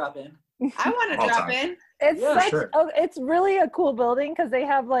going to drop in. I want to All drop time. in. It's Yeah, such, sure. it's really a cool building because they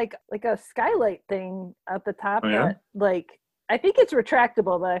have like a skylight thing at the top Oh, yeah? that like I think it's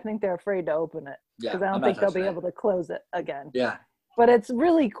retractable, but I think they're afraid to open it Yeah. because I don't I'm not think they'll touching be that. able to close it again. Yeah. But it's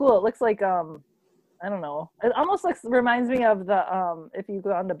really cool. It looks like I don't know. It almost reminds me of the if you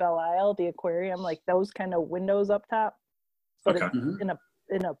go on to Belle Isle, the aquarium, like those kind of windows up top, but Okay. it's Mhm.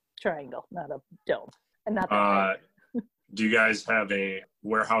 in a triangle, not a dome, and not that big. Do you guys have a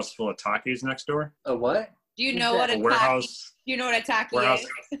warehouse full of Takis next door? A what? Do you know what A a taki? warehouse. Do you know what a taki Warehouse.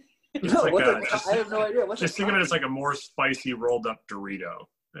 is? It's No, like what a, the, I have no idea. What's just a think of it taki? as like a more spicy rolled up Dorito.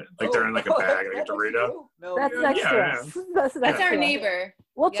 Like they're in like a bag, like a Dorito. No, That's yeah. next to yeah. us. That's next That's our to us. neighbor.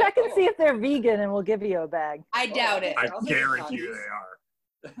 We'll Yeah. check and see if they're vegan, and we'll give you a bag. I doubt it. I I'll take guarantee you Takis.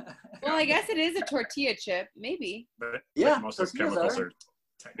 they are. Well, I guess it is a tortilla chip, maybe. But Yeah, like most of those tortillas chemicals are. are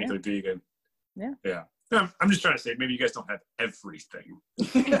technically vegan. Yeah. Yeah. I'm just trying to say maybe you guys don't have everything.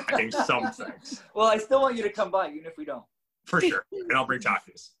 I think some things. Well, I still want you to come by, even if we don't. For sure. And I'll bring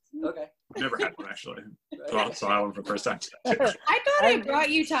Takis. Okay. I've never had one actually. Right. So I had one for the first time. I thought I brought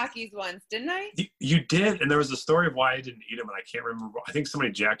you Takis once, didn't I? You did, and there was a story of why I didn't eat them, and I can't remember. I think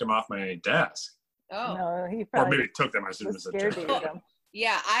somebody jacked them off my desk, Oh, No, he or probably maybe took them. I assume was it's a scared to joke. eat them.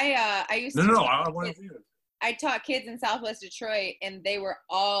 yeah. I used to. No. teach I want kids- to eat it. I taught kids in Southwest Detroit, and they were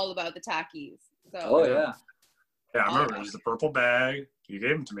all about the Takis. So Oh, yeah. Yeah, I remember it was the purple bag. You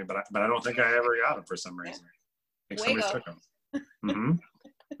gave them to me, but I don't think I ever got them for some reason. I think somebody Fuego. took them. Mm-hmm.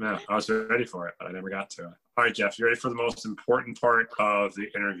 Yeah, I was ready for it, but I never got to it. All right, Jeff, you ready for the most important part of the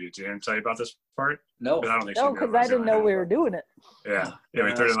interview? Did Ann tell you about this part? No. Because I don't think she No, knew because it was I didn't gonna know we happen. were doing it. Yeah,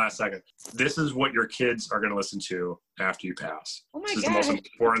 we threw it in the last second. This is what your kids are going to listen to after you pass. Oh my This is the most God.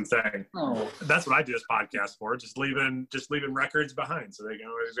 important thing. Oh. That's what I do this podcast for. Just leaving records behind, so they can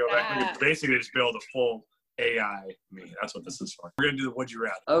always go back. Ah. Basically, just build a full AI me. That's what this is for. We're going to do the Would You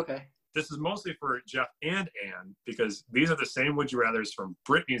Rather. Okay. This is mostly for Jeff and Ann because these are the same Would You Rathers from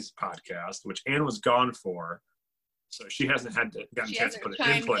Brittany's podcast, which Ann was gone for, so she hasn't gotten a She chance to hasn't put an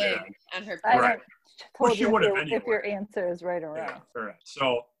chimed input in. in on her. I Right. Well, told she you would have if your anyway. answer is right or Yeah, wrong. all right.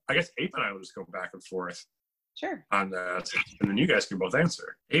 So I guess Ape and I will just go back and forth Sure. on that, and then you guys can both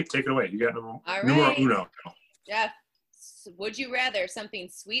answer. Ape, take it away. You got numero right. uno. Jeff, would you rather something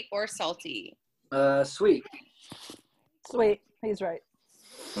sweet or salty? Sweet. Sweet, he's right.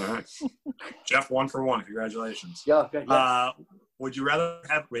 All right. Jeff, 1 for 1. Congratulations. Yeah. Good. Yes. Would you rather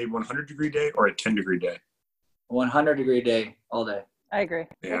have a 100-degree day or a 10-degree day? 100-degree day all day. I agree.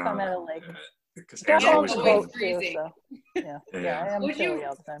 Yeah. If I'm at a lake. Because Jeff Anne's always owns a always boat too, freezing. so yeah. Yeah. I am Would chilly you-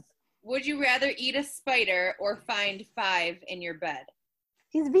 all the time. Would you rather eat a spider or find 5 in your bed?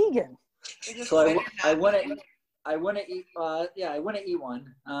 He's vegan. Is a So spider I not wouldn't. vegan? I wouldn't eat. I wouldn't eat one.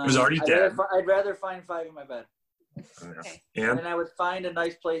 It was already dead. I'd rather find 5 in my bed, Okay. and And then I would find a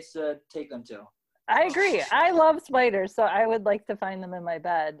nice place to take them to. I agree. I love spiders, so I would like to find them in my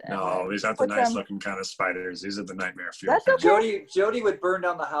bed. and no, then these aren't the put nice them- looking kind of spiders. These are the nightmare fuel. That's kind. okay. Jody would burn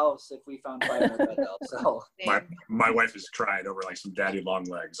down the house if we found 5 in her bed, though. So, My wife has cried over like some daddy long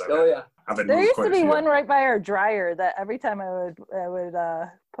legs. oh yeah. I've been There moved used quite to a be few. one right by our dryer that every time I would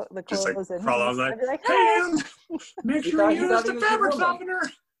put the Just like clothes in. crawl out I'd be like, hey, "Hi." Ann, make You sure thought- you you use thought the he was a fabric woman. softener.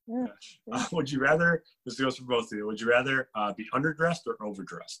 Yeah. Would you rather, this goes for both of you, would you rather be underdressed or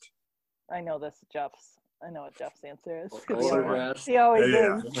overdressed? I know this, Jeff's. I know what Jeff's answer is. Overdressed. He always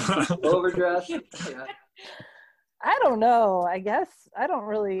Yeah. is. Overdressed. Yeah. I don't know. I guess I don't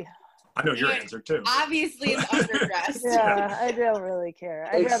really. I know your Yeah. answer too. Obviously, it's underdressed. Yeah, I don't really care.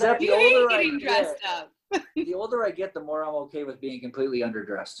 I'd rather. Except- You The hate older I getting get- dressed up. The older I get, the more I'm okay with being completely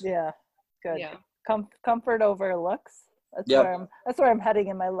underdressed. Yeah, good. Yeah. Comfort over looks. That's Yep. where I'm. That's where I'm heading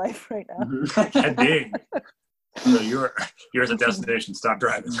in my life right now. Heading. So you're at the destination. Stop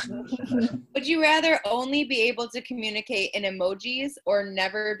driving. Would you rather only be able to communicate in emojis or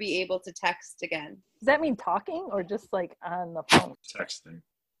never be able to text again? Does that mean talking or just like on the phone? Texting.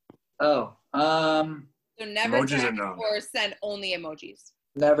 Oh, So never Emojis or text no? or send only emojis.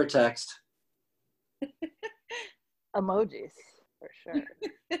 never text. Emojis for sure.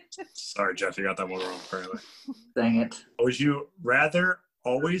 Sorry, Jeff, you got that one wrong. Apparently. Dang it. Would you rather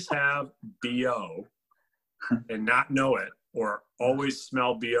always have BO and not know it, or always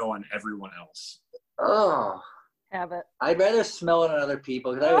smell BO on everyone else? Oh, Have it. I'd rather smell it on other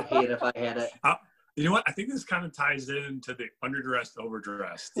people because I would hate it if I had it. You know what? I think this kind of ties into the underdressed,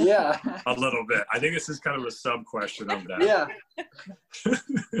 overdressed Yeah. a little bit. I think this is kind of a sub question of that. Yeah.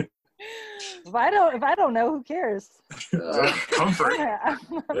 If I don't know, who cares? Comfort. I'm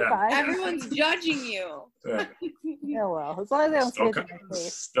Yeah. fine. Everyone's judging you. Yeah. Yeah, well, as long as I don't Still, spit in my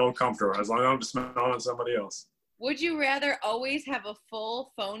face. still comfortable as long as I'm smelling on somebody else. Would you rather always have a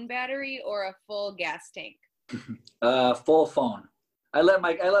full phone battery or a full gas tank? Full phone. I let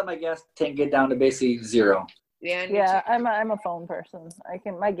my gas tank get down to basically 0. Yeah. me Yeah, too. I'm a phone person. I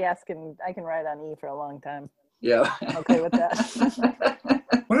can ride on E for a long time. Yeah. I'm okay with that.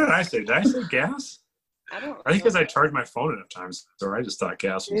 What did I say? Did I say gas? I don't. I think because I charged my phone enough times, so I just thought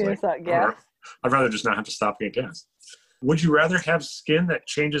gas was You like, just thought gas? I'd rather just not have to stop and get gas. Would you rather have skin that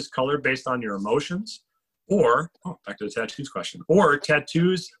changes color based on your emotions, or, back to the tattoos question, or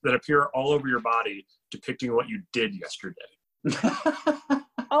tattoos that appear all over your body depicting what you did yesterday?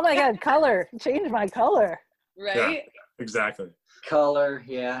 Oh my God, color. Change my color. Right. Exactly. Color,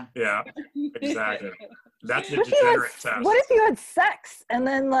 yeah. Yeah, exactly. That's the What if, you degenerate had, test. what if you had sex and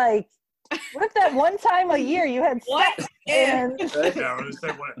then like, what if that one time a year you had What sex if? and, Right? Yeah, I was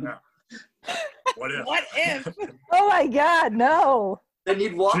gonna say, what if? What if? oh my God, no. Then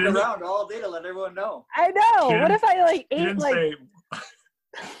you'd walk She didn't- around all day to let everyone know. I know. She What didn't- if I like She ate didn't like, say.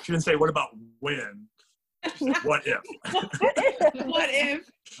 She didn't say. What about when? What if? What if?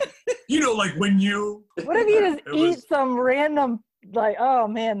 You know, like when you. what if you just It eat was- some random, like, oh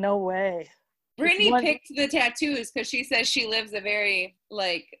man, no way. Brittany one- picked the tattoos because she says she lives a very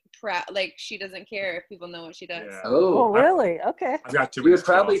like she doesn't care if people know what she does. Yeah. Oh, Oh, really? Okay. I've got too you many would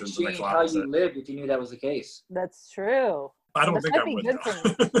probably skeletons in the change how closet. you lived if you knew that was the case. That's true. I don't That think I might be would. good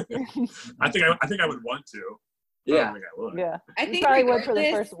though. I think I would want to. I Yeah. don't think I would. Yeah. I You think probably would for the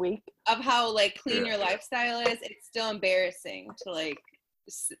regardless first week. of how like clean Yeah. your lifestyle is, it's still embarrassing to like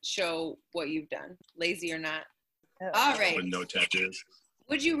show what you've done, lazy or not. Yeah. All right. With no tattoos.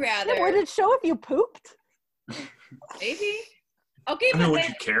 Would you Yeah, rather? would it show if you pooped? Maybe. Okay, I but mean, would then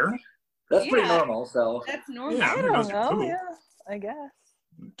you care? That's pretty Yeah. normal, so. that's normal. Yeah. I Everybody knows don't you know. poop. Yeah, I guess.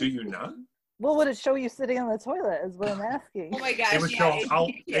 Do you not? Well, would it show you sitting on the toilet? Is what I'm asking. Oh my gosh. It would yeah, show in how.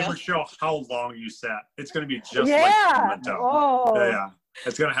 detail. It would show how long you sat. It's going to be just like Yeah. Memento. Oh. Yeah.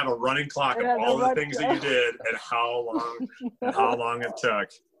 It's going to have a running clock of Yeah, all the the things that you did and how long it took.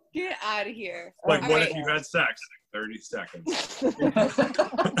 Get out of here. Like, All what right. if you had sex? 30 seconds.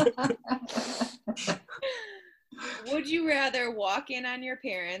 Would you rather walk in on your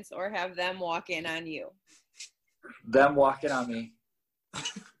parents or have them walk in on you? Them walking on me.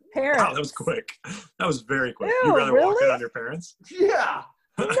 Parents. Wow, that was quick. That was very quick. Ew, You'd rather walk in really? on your parents? Yeah.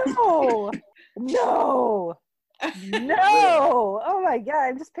 No. No. No. Oh my God.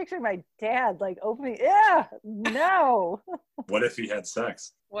 I'm just picturing my dad like opening. Yeah. No. What if he had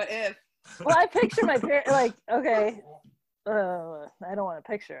sex? What if? Well, I picture my parents like, okay. I don't want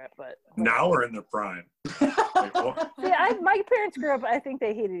to picture it, but Now we're in their prime. Like, oh, see, my parents grew up. I think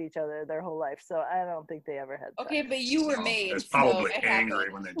they hated each other their whole life, so I don't think they ever had sex. Okay, but you were made. it's so probably it angry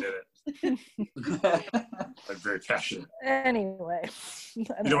happened. when they did it. Like very passionate. Anyway, You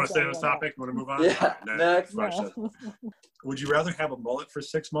don't want to stay on this topic? You want to move on? Yeah, next. question. Would you rather have a mullet for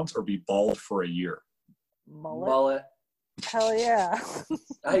 6 months or be bald for a year? Mullet. Hell yeah.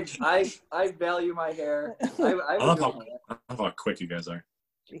 I value my hair. I I would love go mullet. how quick you guys are.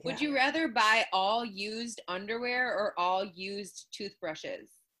 Would you rather buy all used underwear or all used toothbrushes?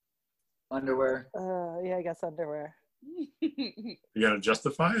 Underwear. Yeah, I guess underwear. You got to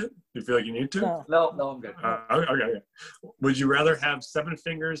justify it? You feel like you need to? No. No, I'm good. Okay. Would you rather have 7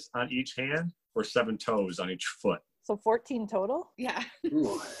 fingers on each hand or 7 toes on each foot? So 14 total? Yeah.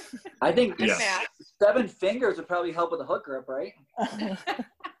 Ooh. I think Yeah. Math. 7 fingers would probably help with the hook grip, right?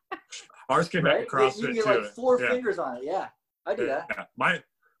 Ours came back Right? to CrossFit You get too. like 4 Yeah. fingers on it. Yeah, I do that. Yeah.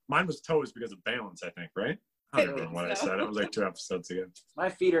 Mine was toes because of balance, I think, right? I don't remember what I said. It was like 2 episodes ago. My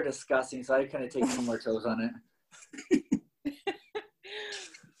feet are disgusting, so I kind of take 2 more toes on it.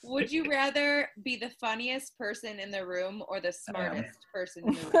 Would you rather be the funniest person in the room or the smartest person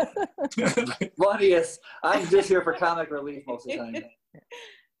in the room? Funniest. I'm just here for comic relief most of the time.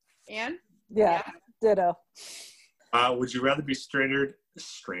 Anne? Yeah, ditto. Would you rather be stranded?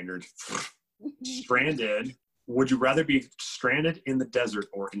 Would you rather be stranded in the desert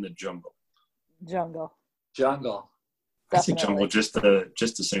or in the jungle? Jungle. Jungle. I say Definitely. jungle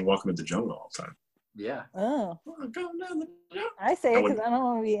just to say welcome to the jungle all the time. Yeah. Oh, Welcome down the jungle. I say I it because would- I don't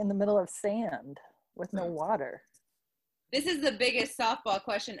want to be in the middle of sand with no water. This is the biggest softball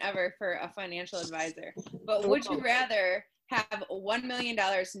question ever for a financial advisor. But would you rather have $1 million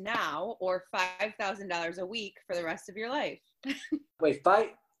now or $5,000 a week for the rest of your life? Wait, they're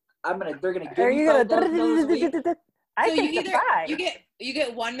gonna Are give you me $5,000 a week? gonna? I So think you the either 5. you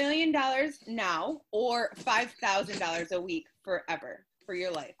get $1 million now or $5,000 a week forever for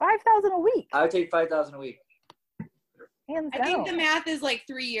your life. 5,000 a week. I would take 5,000 a week. Hands I down. think the math is like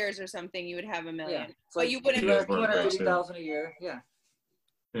 3 years or something. You would have $1 million. Yeah. It's But like you wouldn't. Yeah. 250,000 a year. Yeah.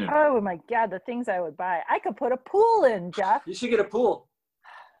 Oh my God, the things I would buy. I could put a pool in, Jeff. You should get a pool.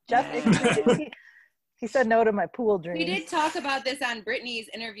 Jeff, he said no to my pool dreams. We did talk about this on Brittany's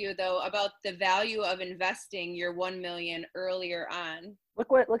interview, though, about the value of investing your $1 million earlier on.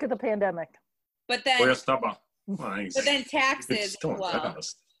 Look at the pandemic. But then, Well, stop off. Well, but then it's taxes still as well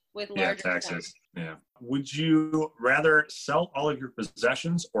invest. with Yeah, larger taxes. Yeah. Would you rather sell all of your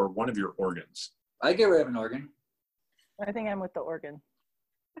possessions or one of your organs? I get rid of an organ. I think I'm with the organ.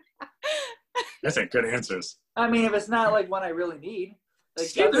 That's a good answers. I mean, if it's not like one I really need. Like,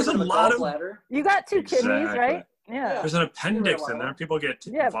 See, there's a lot of- gallbladder. You got 2 kidneys, Exactly. right? Yeah. There's an appendix in there. People get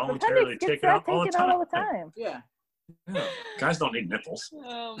Yeah, voluntarily appendix gets taken out all the taken time. out all the time. Yeah. Yeah. Guys don't need nipples.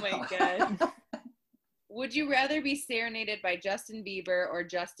 Oh my God. Would you rather be serenaded by Justin Bieber or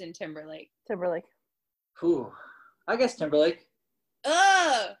Justin Timberlake? Timberlake. Whew. I guess Timberlake.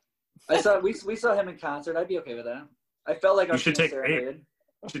 Ugh! We saw him in concert. I'd be okay with that. I felt like I You was should being take serenaded.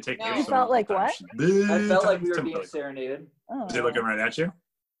 You should take No. Abe You some felt like time. what? I felt like we were being Timberlake. serenaded. Oh. Is he looking right at you?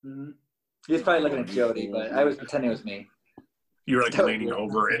 Mm-hmm. He was probably looking at Jody, but I was pretending it was me. You were like leaning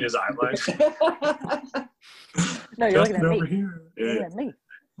over in his eyelash. No, you're looking Justin at me. over here. You're Yeah. looking at me.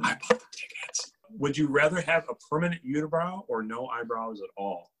 I bought the tickets. Would you rather have a permanent unibrow or no eyebrows at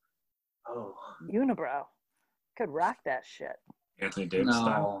all? Oh, Unibrow. Could rock that shit. Anthony Davis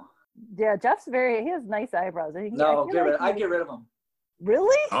style. no. Yeah, Jeff's he has nice eyebrows. I No, feel like I'd get rid of him.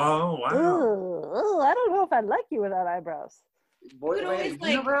 Really? Oh, wow. Ugh, I don't know if I'd like you without eyebrows. Boy, You could always,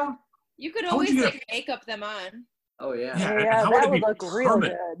 wait, unibrow? You could How would always you like makeup them on. Oh, yeah. Yeah, and Yeah, how would that it would be look real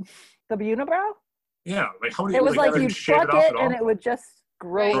permanent? good. The unibrow? Yeah, like how would It you was like couldn't you'd shave pluck it off it at all? and it would just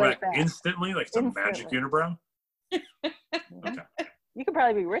grow Right. right Permanent back. instantly, like some magic Instantly. unibrow? You could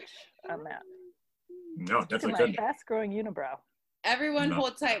probably be rich on that. No, Look at definitely my couldn't. fast growing unibrow. Everyone No.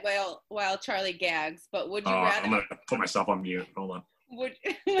 hold tight while Charlie gags. But would you I'm rather? gonna put myself on mute. Hold on. Would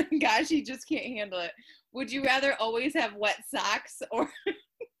gosh, he just can't handle it. Would you rather always have wet socks or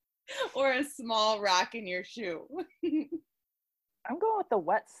or a small rock in your shoe? I'm going with the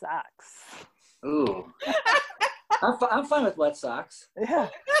wet socks. Ooh. I'm fine with wet socks. Yeah.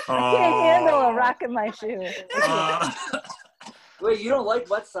 I can't handle a Oh. rock in my shoe. Wait, you don't like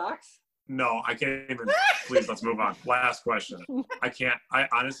wet socks? No, I can't even. Please, let's move on. Last question. I can't. I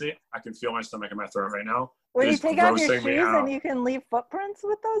honestly, I can feel my stomach in my throat right now. When It you is take off your grossing me shoes out. and you can leave footprints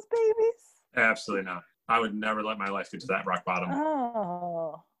with those babies? Absolutely not. I would never let my life get to that rock bottom.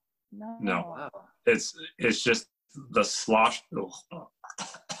 Oh, no. No. Wow. It's just the slosh. It's not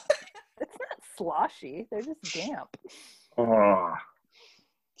sloshy. They're just damp. Oh.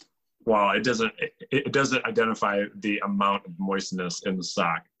 Well, it doesn't identify the amount of moistness in the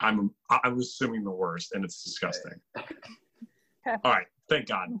sock. I'm assuming the worst, and it's disgusting. Okay. All right, thank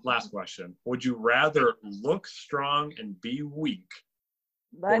God. Last question. Would you rather look strong and be weak,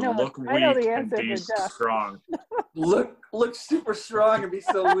 I or know look weak the and answer be for Jeff. strong? Look super strong and be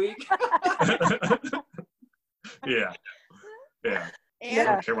so weak. Yeah. Yeah. I Yeah.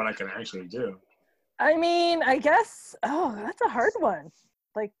 don't care what I can actually do. I mean, I guess. Oh, that's a hard one.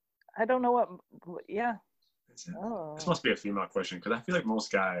 Like, I don't know what. Yeah. Oh. This must be a female question because I feel like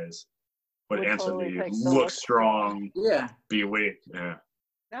most guys would answer totally the pick the look strong, Yeah. be weak. Yeah.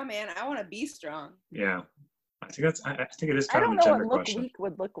 No, man, I want to be strong. Yeah. I think it is I kind don't of know a what gender look question. weak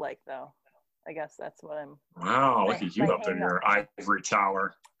would look like, though. I guess that's what I'm. Wow, look at you my up in hang your ivory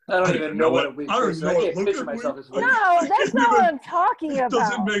tower. I don't even know what a weak I don't person. know I what can't look picture at myself weak. as weak. No, that's not what I'm talking about.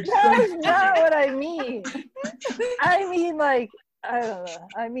 Doesn't make That sense. is not what I mean. I mean, like, I don't know.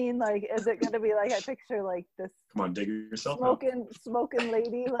 I mean, like, is it gonna be like I picture like this Come on, dig yourself up. smoking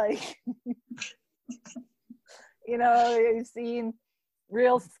lady, like, you know, you've seen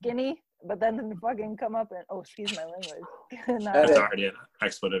real skinny, but then fucking come up and excuse my language, and, That's already an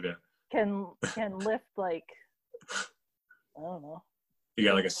expletive, yeah. can lift like, I don't know. You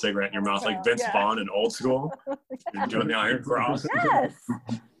got like a cigarette in your mouth, like Vince Yeah. Vaughn in Old School. You're doing the Iron Cross.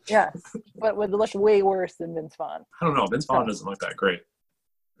 Yes, but would look way worse than Vince Vaughn. I don't know. Vince Vaughn doesn't look that great.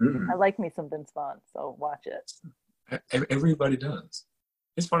 I like me some Vince Vaughn, so watch it. Everybody does.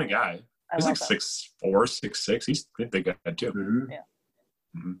 He's a funny guy. He's like love him. 6'4", 6'6". He's a big guy too. Mm-hmm. Yeah.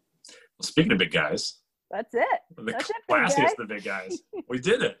 Mm-hmm. Well, speaking of big guys, That's it. the That's it, big classiest guy. of the big guys. We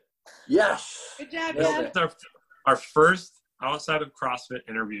did it. Yes. Good job, Nailed Jeff. it. It's our first outside of CrossFit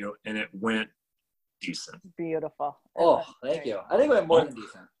interview, and it went decent. Beautiful. Oh, thank you. I think it went more than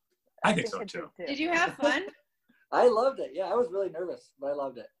decent. I think so it too. did Did you have fun? I loved it. Yeah, I was really nervous, but I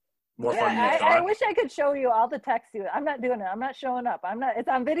loved it. More fun than you I thought. wish I could show you all the text you. I'm not doing it. I'm not showing up. I'm not. It's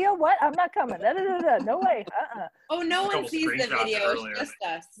on video. What? I'm not coming. No way. Oh, no A one couple sees the screenshots video. earlier. It's just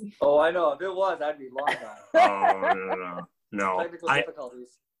us. Oh, I know. If it was, I'd be long gone. Oh, no. Technical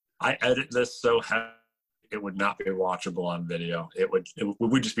difficulties. I edit this so heavy it would not be watchable on video. We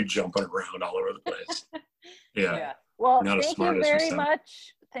would just be jumping around all over the place. Yeah. Well, Not as thank smart you as we very sound.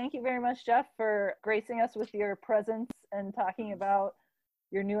 much. Thank you very much, Jeff, for gracing us with your presence and talking about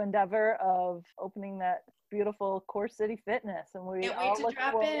your new endeavor of opening that beautiful Core City Fitness. And we Can't wait all to look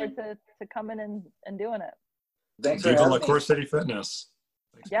drop forward in. to coming and doing it. Thanks for Viva having La me. Core City Fitness.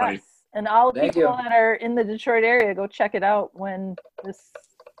 Thanks, Yes. buddy. And all the Thank people you. that are in the Detroit area, go check it out when this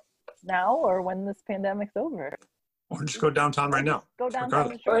pandemic's over. Or just go downtown right now. Go downtown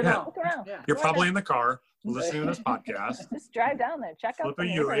Regardless. Detroit. Right now. Look around. Yeah. You're Go probably around. in the car listening to this podcast. Just drive down there. Check out Flip the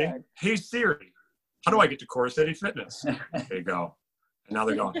a Yuri. neighborhood. Hey Siri, how do I get to Core City Fitness? There you go. And now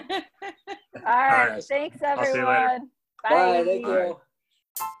they're gone. All right. right. Thanks, I'll see you later. everyone. Bye. Thank you.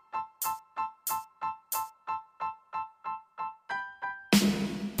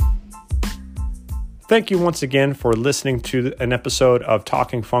 Thank you once again for listening to an episode of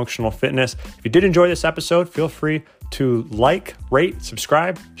Talking Functional Fitness. If you did enjoy this episode, feel free to like, rate,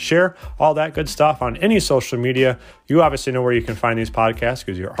 subscribe, share, all that good stuff on any social media. You obviously know where you can find these podcasts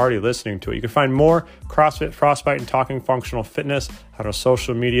because you're already listening to it. You can find more CrossFit, Frostbite, and Talking Functional Fitness on our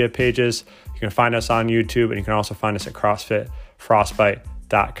social media pages. You can find us on YouTube, and you can also find us at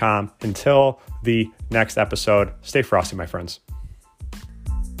CrossFitFrostbite.com. Until the next episode, stay frosty, my friends.